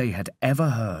anything they had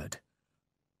ever heard.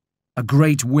 A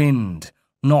great wind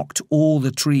knocked all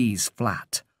the trees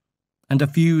flat, and a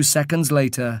few seconds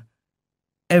later,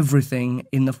 everything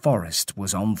in the forest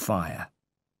was on fire.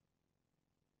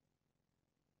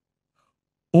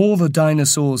 All the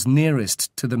dinosaurs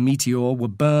nearest to the meteor were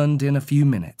burned in a few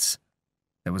minutes.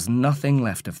 There was nothing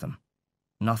left of them,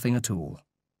 nothing at all.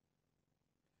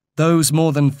 Those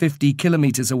more than 50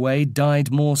 kilometers away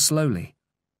died more slowly.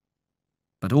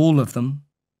 But all of them,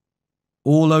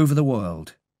 all over the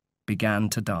world, began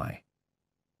to die.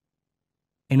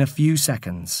 In a few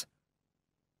seconds,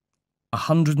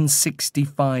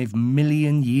 165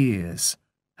 million years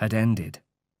had ended.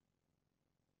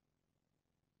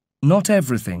 Not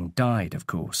everything died, of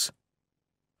course.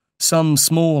 Some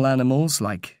small animals,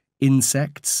 like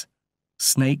insects,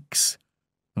 snakes,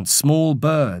 and small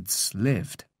birds,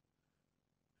 lived.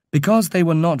 Because they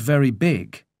were not very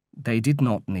big, they did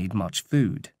not need much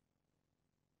food.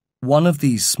 One of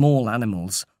these small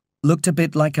animals looked a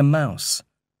bit like a mouse.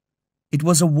 It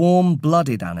was a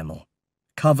warm-blooded animal,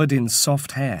 covered in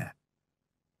soft hair,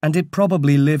 and it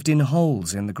probably lived in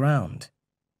holes in the ground.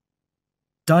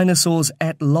 Dinosaurs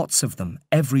ate lots of them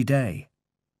every day.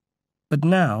 But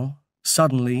now,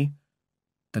 suddenly,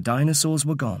 the dinosaurs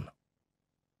were gone.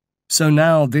 So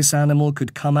now this animal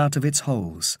could come out of its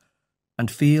holes and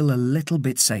feel a little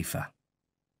bit safer.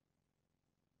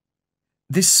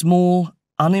 This small,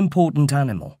 unimportant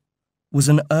animal was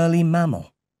an early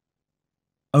mammal.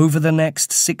 Over the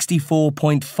next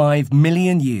 64.5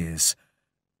 million years,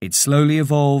 it slowly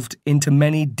evolved into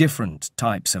many different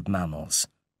types of mammals.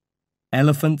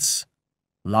 Elephants,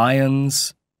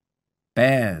 lions,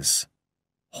 bears,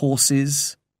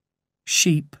 horses,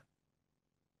 sheep,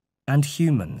 and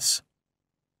humans.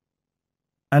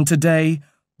 And today,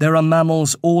 there are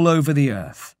mammals all over the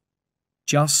earth,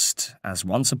 just as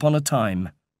once upon a time,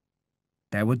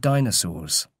 there were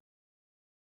dinosaurs.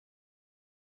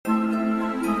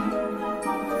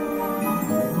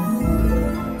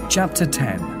 Chapter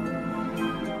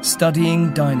 10.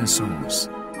 Studying Dinosaurs.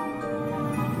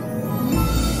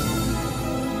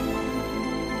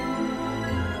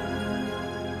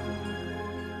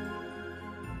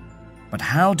 But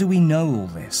how do we know all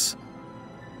this?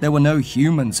 There were no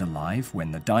humans alive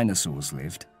when the dinosaurs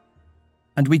lived,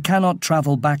 and we cannot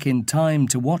travel back in time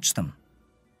to watch them.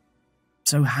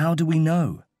 So how do we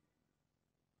know?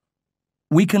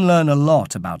 We can learn a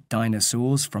lot about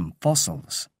dinosaurs from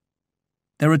fossils.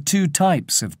 There are two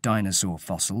types of dinosaur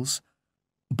fossils: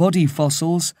 body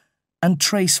fossils and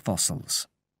trace fossils.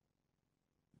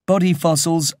 Body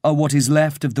fossils are what is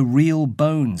left of the real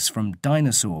bones from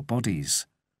dinosaur bodies.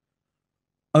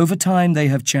 Over time they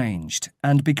have changed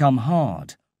and become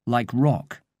hard, like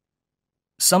rock.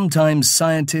 Sometimes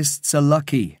scientists are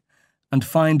lucky and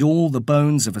find all the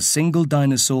bones of a single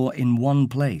dinosaur in one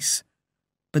place,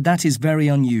 but that is very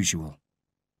unusual.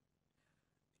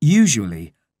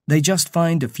 Usually, they just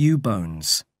find a few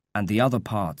bones, and the other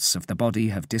parts of the body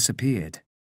have disappeared.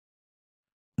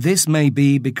 This may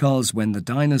be because when the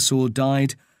dinosaur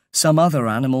died, some other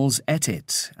animals ate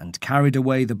it and carried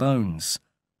away the bones.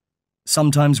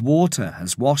 Sometimes water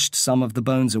has washed some of the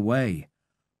bones away,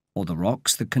 or the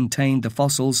rocks that contained the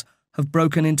fossils have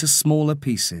broken into smaller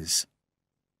pieces.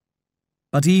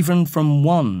 But even from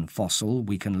one fossil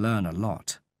we can learn a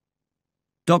lot.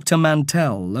 Dr.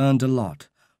 Mantell learned a lot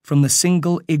from the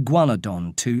single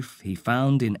iguanodon tooth he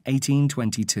found in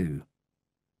 1822.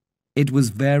 It was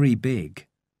very big,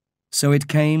 so it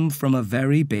came from a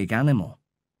very big animal.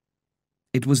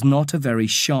 It was not a very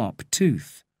sharp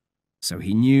tooth, so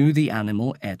he knew the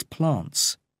animal ate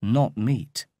plants, not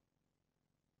meat.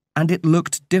 And it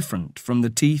looked different from the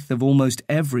teeth of almost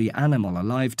every animal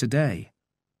alive today.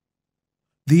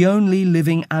 The only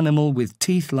living animal with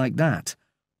teeth like that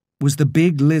was the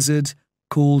big lizard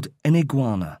called an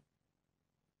iguana.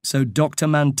 So Dr.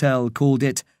 Mantell called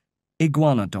it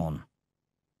iguanodon.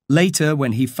 Later,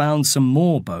 when he found some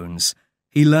more bones,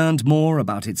 he learned more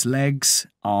about its legs,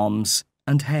 arms,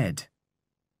 and head.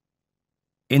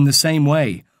 In the same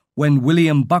way, When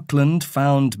William Buckland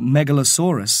found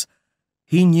Megalosaurus,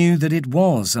 he knew that it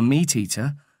was a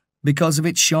meat-eater because of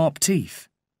its sharp teeth.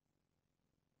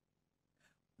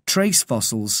 Trace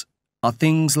fossils are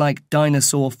things like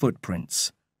dinosaur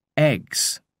footprints,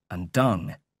 eggs, and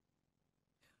dung.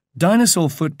 Dinosaur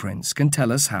footprints can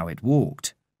tell us how it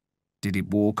walked. Did it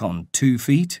walk on 2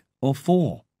 feet or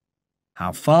 4?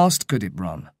 How fast could it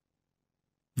run?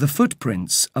 The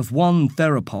footprints of one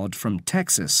theropod from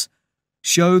Texas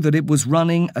show that it was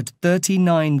running at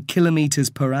 39 kilometers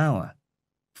per hour,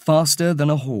 faster than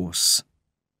a horse.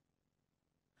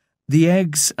 The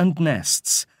eggs and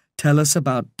nests tell us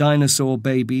about dinosaur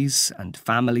babies and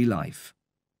family life.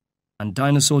 And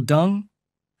dinosaur dung?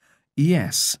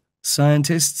 Yes,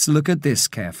 scientists look at this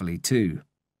carefully too.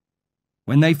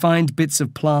 When they find bits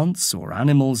of plants or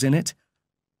animals in it,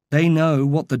 they know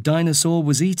what the dinosaur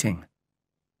was eating.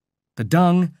 The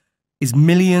dung is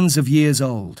millions of years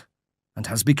old and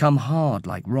has become hard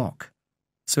like rock,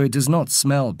 so it does not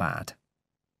smell bad.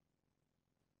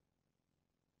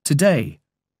 Today,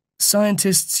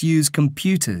 scientists use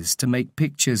computers to make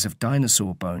pictures of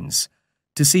dinosaur bones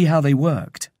to see how they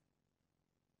worked.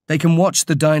 They can watch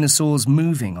the dinosaurs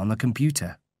moving on the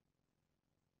computer.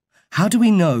 How do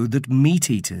we know that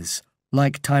meat-eaters,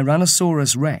 like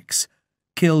Tyrannosaurus rex,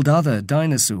 killed other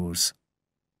dinosaurs?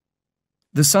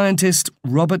 The scientist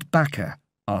Robert Bakker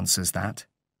answers that.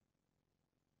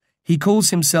 He calls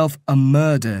himself a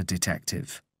murder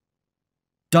detective.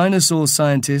 Dinosaur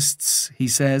scientists, he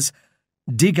says,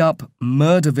 dig up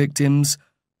murder victims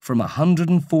from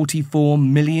 144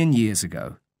 million years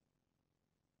ago.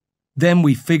 Then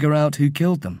we figure out who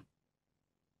killed them.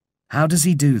 How does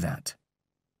he do that?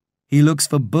 He looks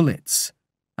for bullets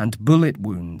and bullet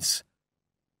wounds.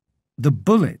 The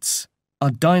bullets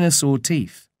are dinosaur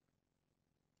teeth.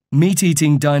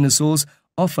 Meat-eating dinosaurs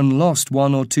often lost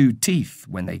 1 or 2 teeth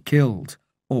when they killed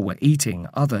or were eating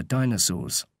other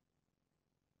dinosaurs.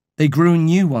 They grew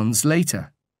new ones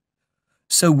later.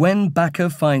 So when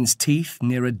Bakker finds teeth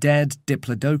near a dead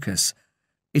Diplodocus,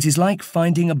 it is like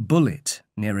finding a bullet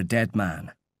near a dead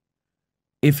man.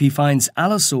 If he finds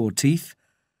allosaur teeth,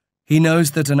 he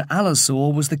knows that an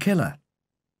allosaur was the killer.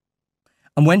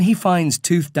 And when he finds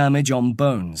tooth damage on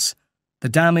bones, the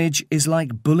damage is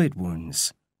like bullet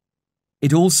wounds.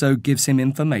 It also gives him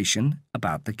information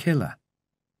about the killer.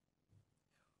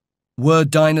 Were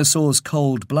dinosaurs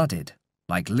cold-blooded,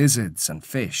 like lizards and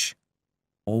fish,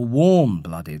 or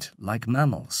warm-blooded, like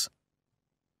mammals?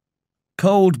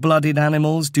 Cold-blooded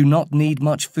animals do not need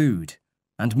much food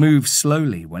and move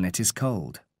slowly when it is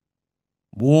cold.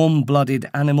 Warm-blooded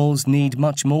animals need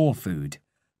much more food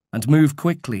and move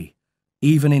quickly,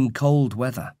 even in cold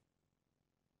weather.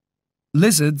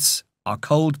 Lizards are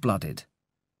cold-blooded,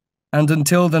 and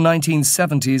until the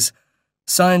 1970s,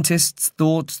 scientists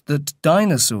thought that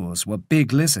dinosaurs were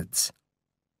big lizards.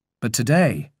 But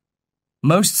today,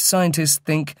 most scientists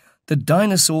think that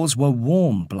dinosaurs were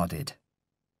warm-blooded.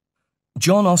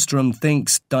 John Ostrom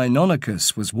thinks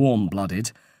Deinonychus was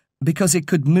warm-blooded because it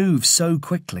could move so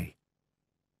quickly.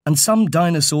 And some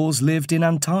dinosaurs lived in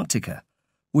Antarctica,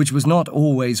 which was not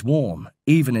always warm,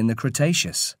 even in the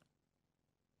Cretaceous.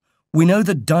 We know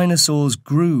that dinosaurs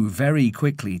grew very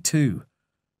quickly too,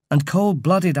 and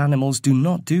cold-blooded animals do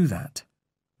not do that.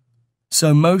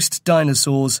 So most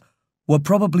dinosaurs were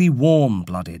probably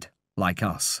warm-blooded, like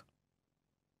us.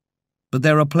 But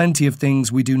there are plenty of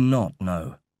things we do not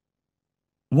know.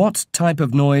 What type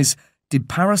of noise did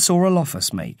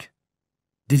Parasaurolophus make?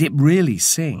 Did it really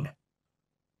sing?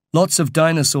 Lots of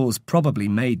dinosaurs probably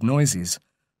made noises,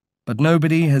 but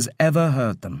nobody has ever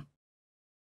heard them.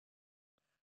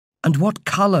 And what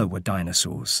color were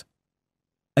dinosaurs?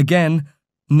 Again,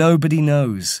 nobody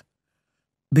knows,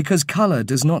 because color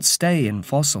does not stay in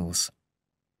fossils.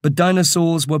 But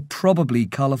dinosaurs were probably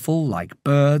colorful like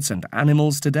birds and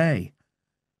animals today.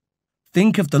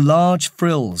 Think of the large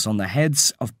frills on the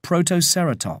heads of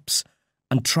Protoceratops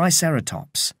and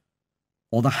Triceratops,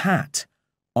 or the hat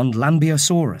on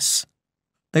Lambeosaurus.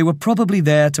 They were probably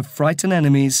there to frighten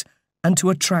enemies and to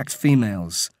attract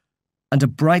females, and a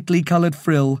brightly colored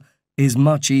frill is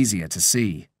much easier to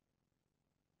see.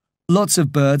 Lots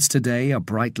of birds today are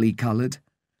brightly colored,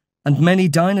 and many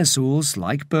dinosaurs,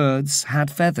 like birds, had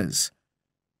feathers.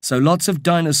 So lots of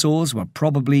dinosaurs were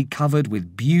probably covered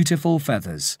with beautiful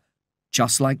feathers,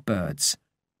 just like birds.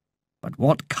 But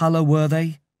what color were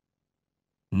they?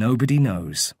 Nobody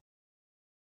knows.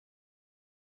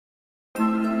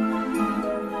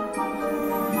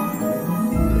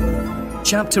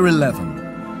 Chapter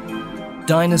 11.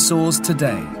 Dinosaurs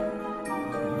Today.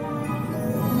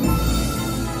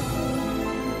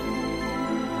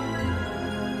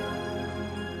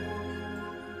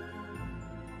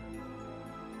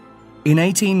 In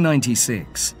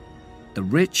 1896, the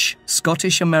rich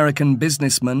Scottish-American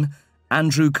businessman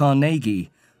Andrew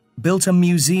Carnegie built a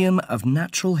museum of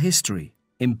natural history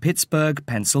in Pittsburgh,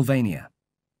 Pennsylvania.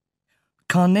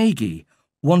 Carnegie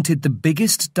wanted the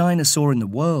biggest dinosaur in the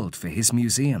world for his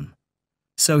museum,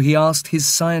 so he asked his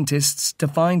scientists to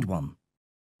find one.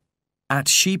 At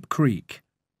Sheep Creek,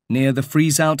 near the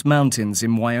Freeze-Out Mountains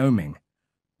in Wyoming,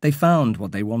 they found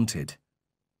what they wanted: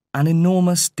 an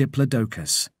enormous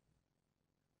diplodocus.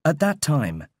 At that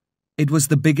time, it was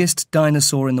the biggest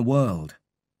dinosaur in the world.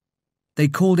 They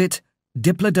called it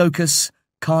Diplodocus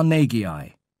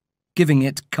carnegii, giving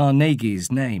it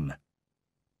Carnegie's name.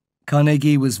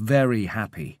 Carnegie was very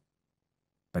happy,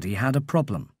 but he had a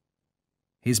problem.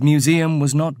 His museum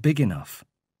was not big enough,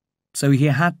 so he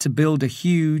had to build a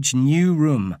huge new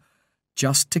room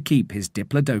just to keep his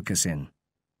Diplodocus in.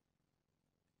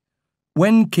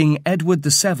 When King Edward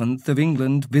VII of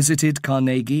England visited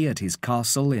Carnegie at his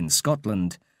castle in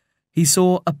Scotland, he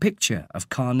saw a picture of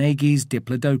Carnegie's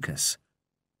Diplodocus.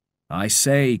 "I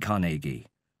say, Carnegie,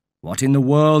 what in the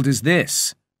world is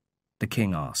this?" the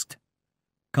king asked.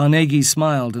 Carnegie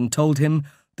smiled and told him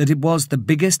that it was the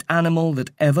biggest animal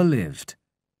that ever lived,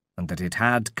 and that it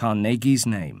had Carnegie's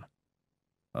name.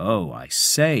 "Oh, I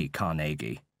say,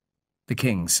 Carnegie," the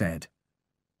king said.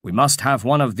 "We must have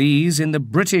one of these in the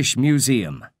British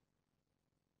Museum."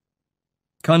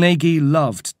 Carnegie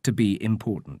loved to be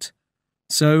important,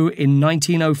 so in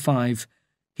 1905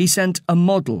 he sent a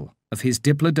model of his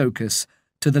Diplodocus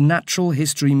to the Natural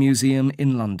History Museum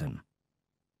in London.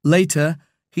 Later,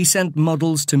 he sent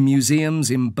models to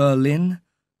museums in Berlin,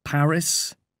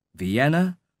 Paris,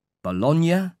 Vienna,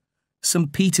 Bologna,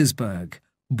 St. Petersburg,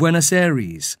 Buenos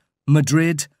Aires,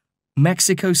 Madrid,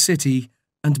 Mexico City,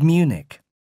 and Munich.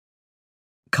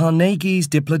 Carnegie's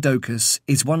Diplodocus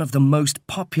is one of the most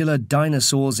popular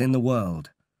dinosaurs in the world.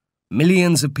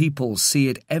 Millions of people see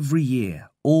it every year,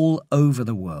 all over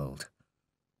the world.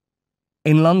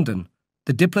 In London,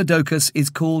 the Diplodocus is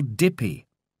called Dippy.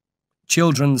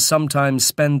 Children sometimes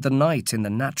spend the night in the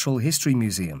Natural History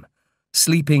Museum,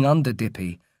 sleeping under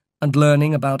Dippy and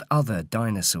learning about other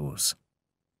dinosaurs.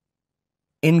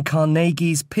 In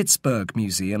Carnegie's Pittsburgh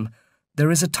Museum,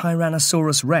 there is a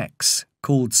Tyrannosaurus Rex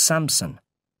called Samson.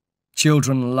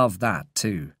 Children love that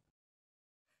too.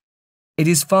 It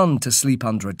is fun to sleep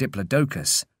under a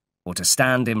Diplodocus or to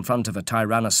stand in front of a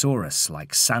Tyrannosaurus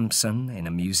like Samson in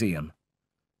a museum.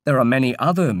 There are many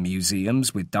other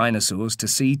museums with dinosaurs to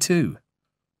see too.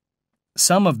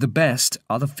 Some of the best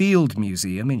are the Field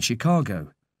Museum in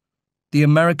Chicago, the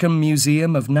American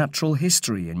Museum of Natural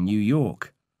History in New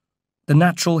York, the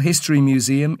Natural History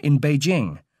Museum in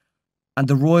Beijing, and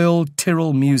the Royal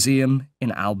Tyrrell Museum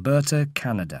in Alberta,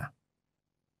 Canada.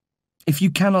 If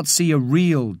you cannot see a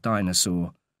real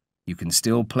dinosaur, you can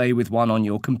still play with one on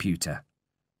your computer,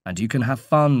 and you can have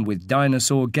fun with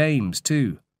dinosaur games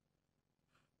too.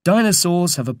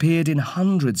 Dinosaurs have appeared in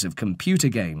hundreds of computer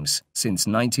games since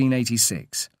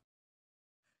 1986.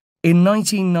 In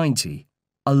 1990,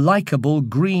 a likable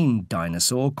green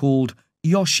dinosaur called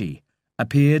Yoshi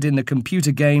appeared in the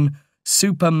computer game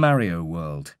Super Mario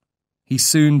World. He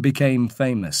soon became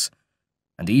famous,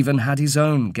 and even had his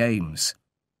own games.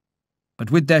 But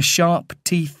with their sharp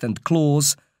teeth and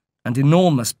claws and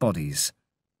enormous bodies,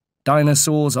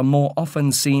 dinosaurs are more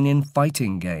often seen in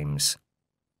fighting games.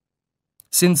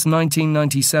 Since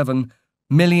 1997,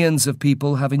 millions of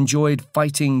people have enjoyed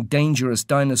fighting dangerous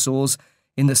dinosaurs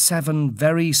in the 7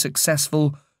 very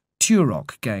successful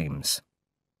Turok games.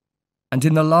 And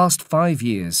in the last 5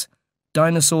 years,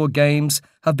 dinosaur games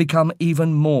have become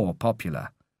even more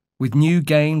popular, with new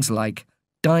games like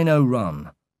Dino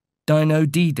Run, Dino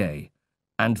D-Day,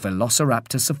 and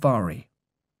Velociraptor Safari.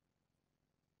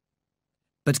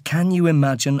 But can you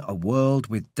imagine a world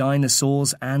with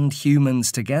dinosaurs and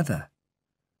humans together?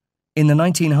 In the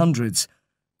 1900s,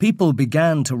 people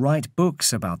began to write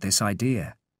books about this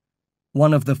idea.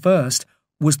 One of the first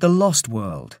was The Lost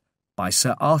World by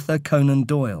Sir Arthur Conan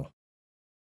Doyle.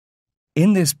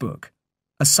 In this book,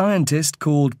 a scientist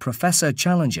called Professor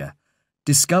Challenger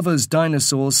discovers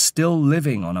dinosaurs still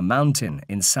living on a mountain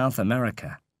in South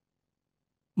America.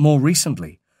 More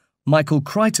recently, Michael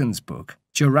Crichton's book,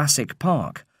 Jurassic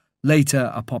Park,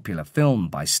 later a popular film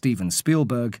by Steven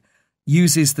Spielberg,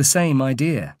 uses the same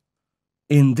idea.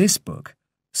 In this book,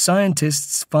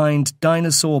 scientists find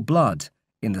dinosaur blood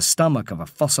in the stomach of a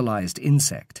fossilized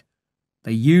insect.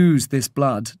 They use this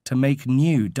blood to make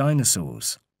new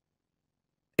dinosaurs.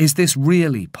 Is this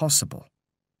really possible?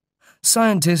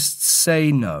 Scientists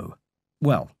say no.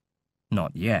 Well,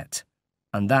 not yet,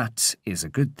 and that is a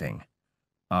good thing.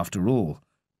 After all,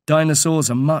 Dinosaurs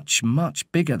are much,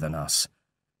 much bigger than us.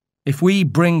 If we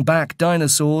bring back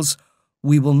dinosaurs,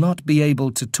 we will not be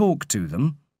able to talk to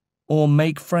them or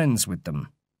make friends with them.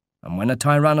 And when a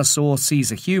tyrannosaur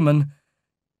sees a human,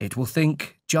 it will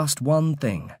think just one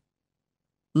thing: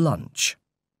 lunch.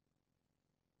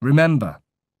 Remember,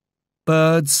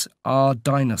 birds are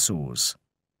dinosaurs.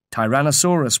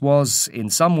 Tyrannosaurus was, in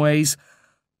some ways,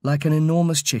 like an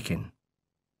enormous chicken.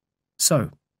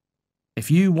 So, if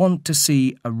you want to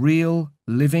see a real,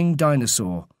 living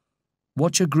dinosaur,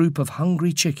 watch a group of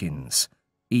hungry chickens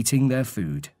eating their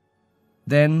food.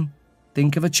 Then,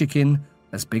 think of a chicken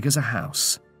as big as a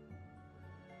house.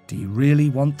 Do you really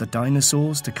want the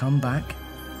dinosaurs to come back?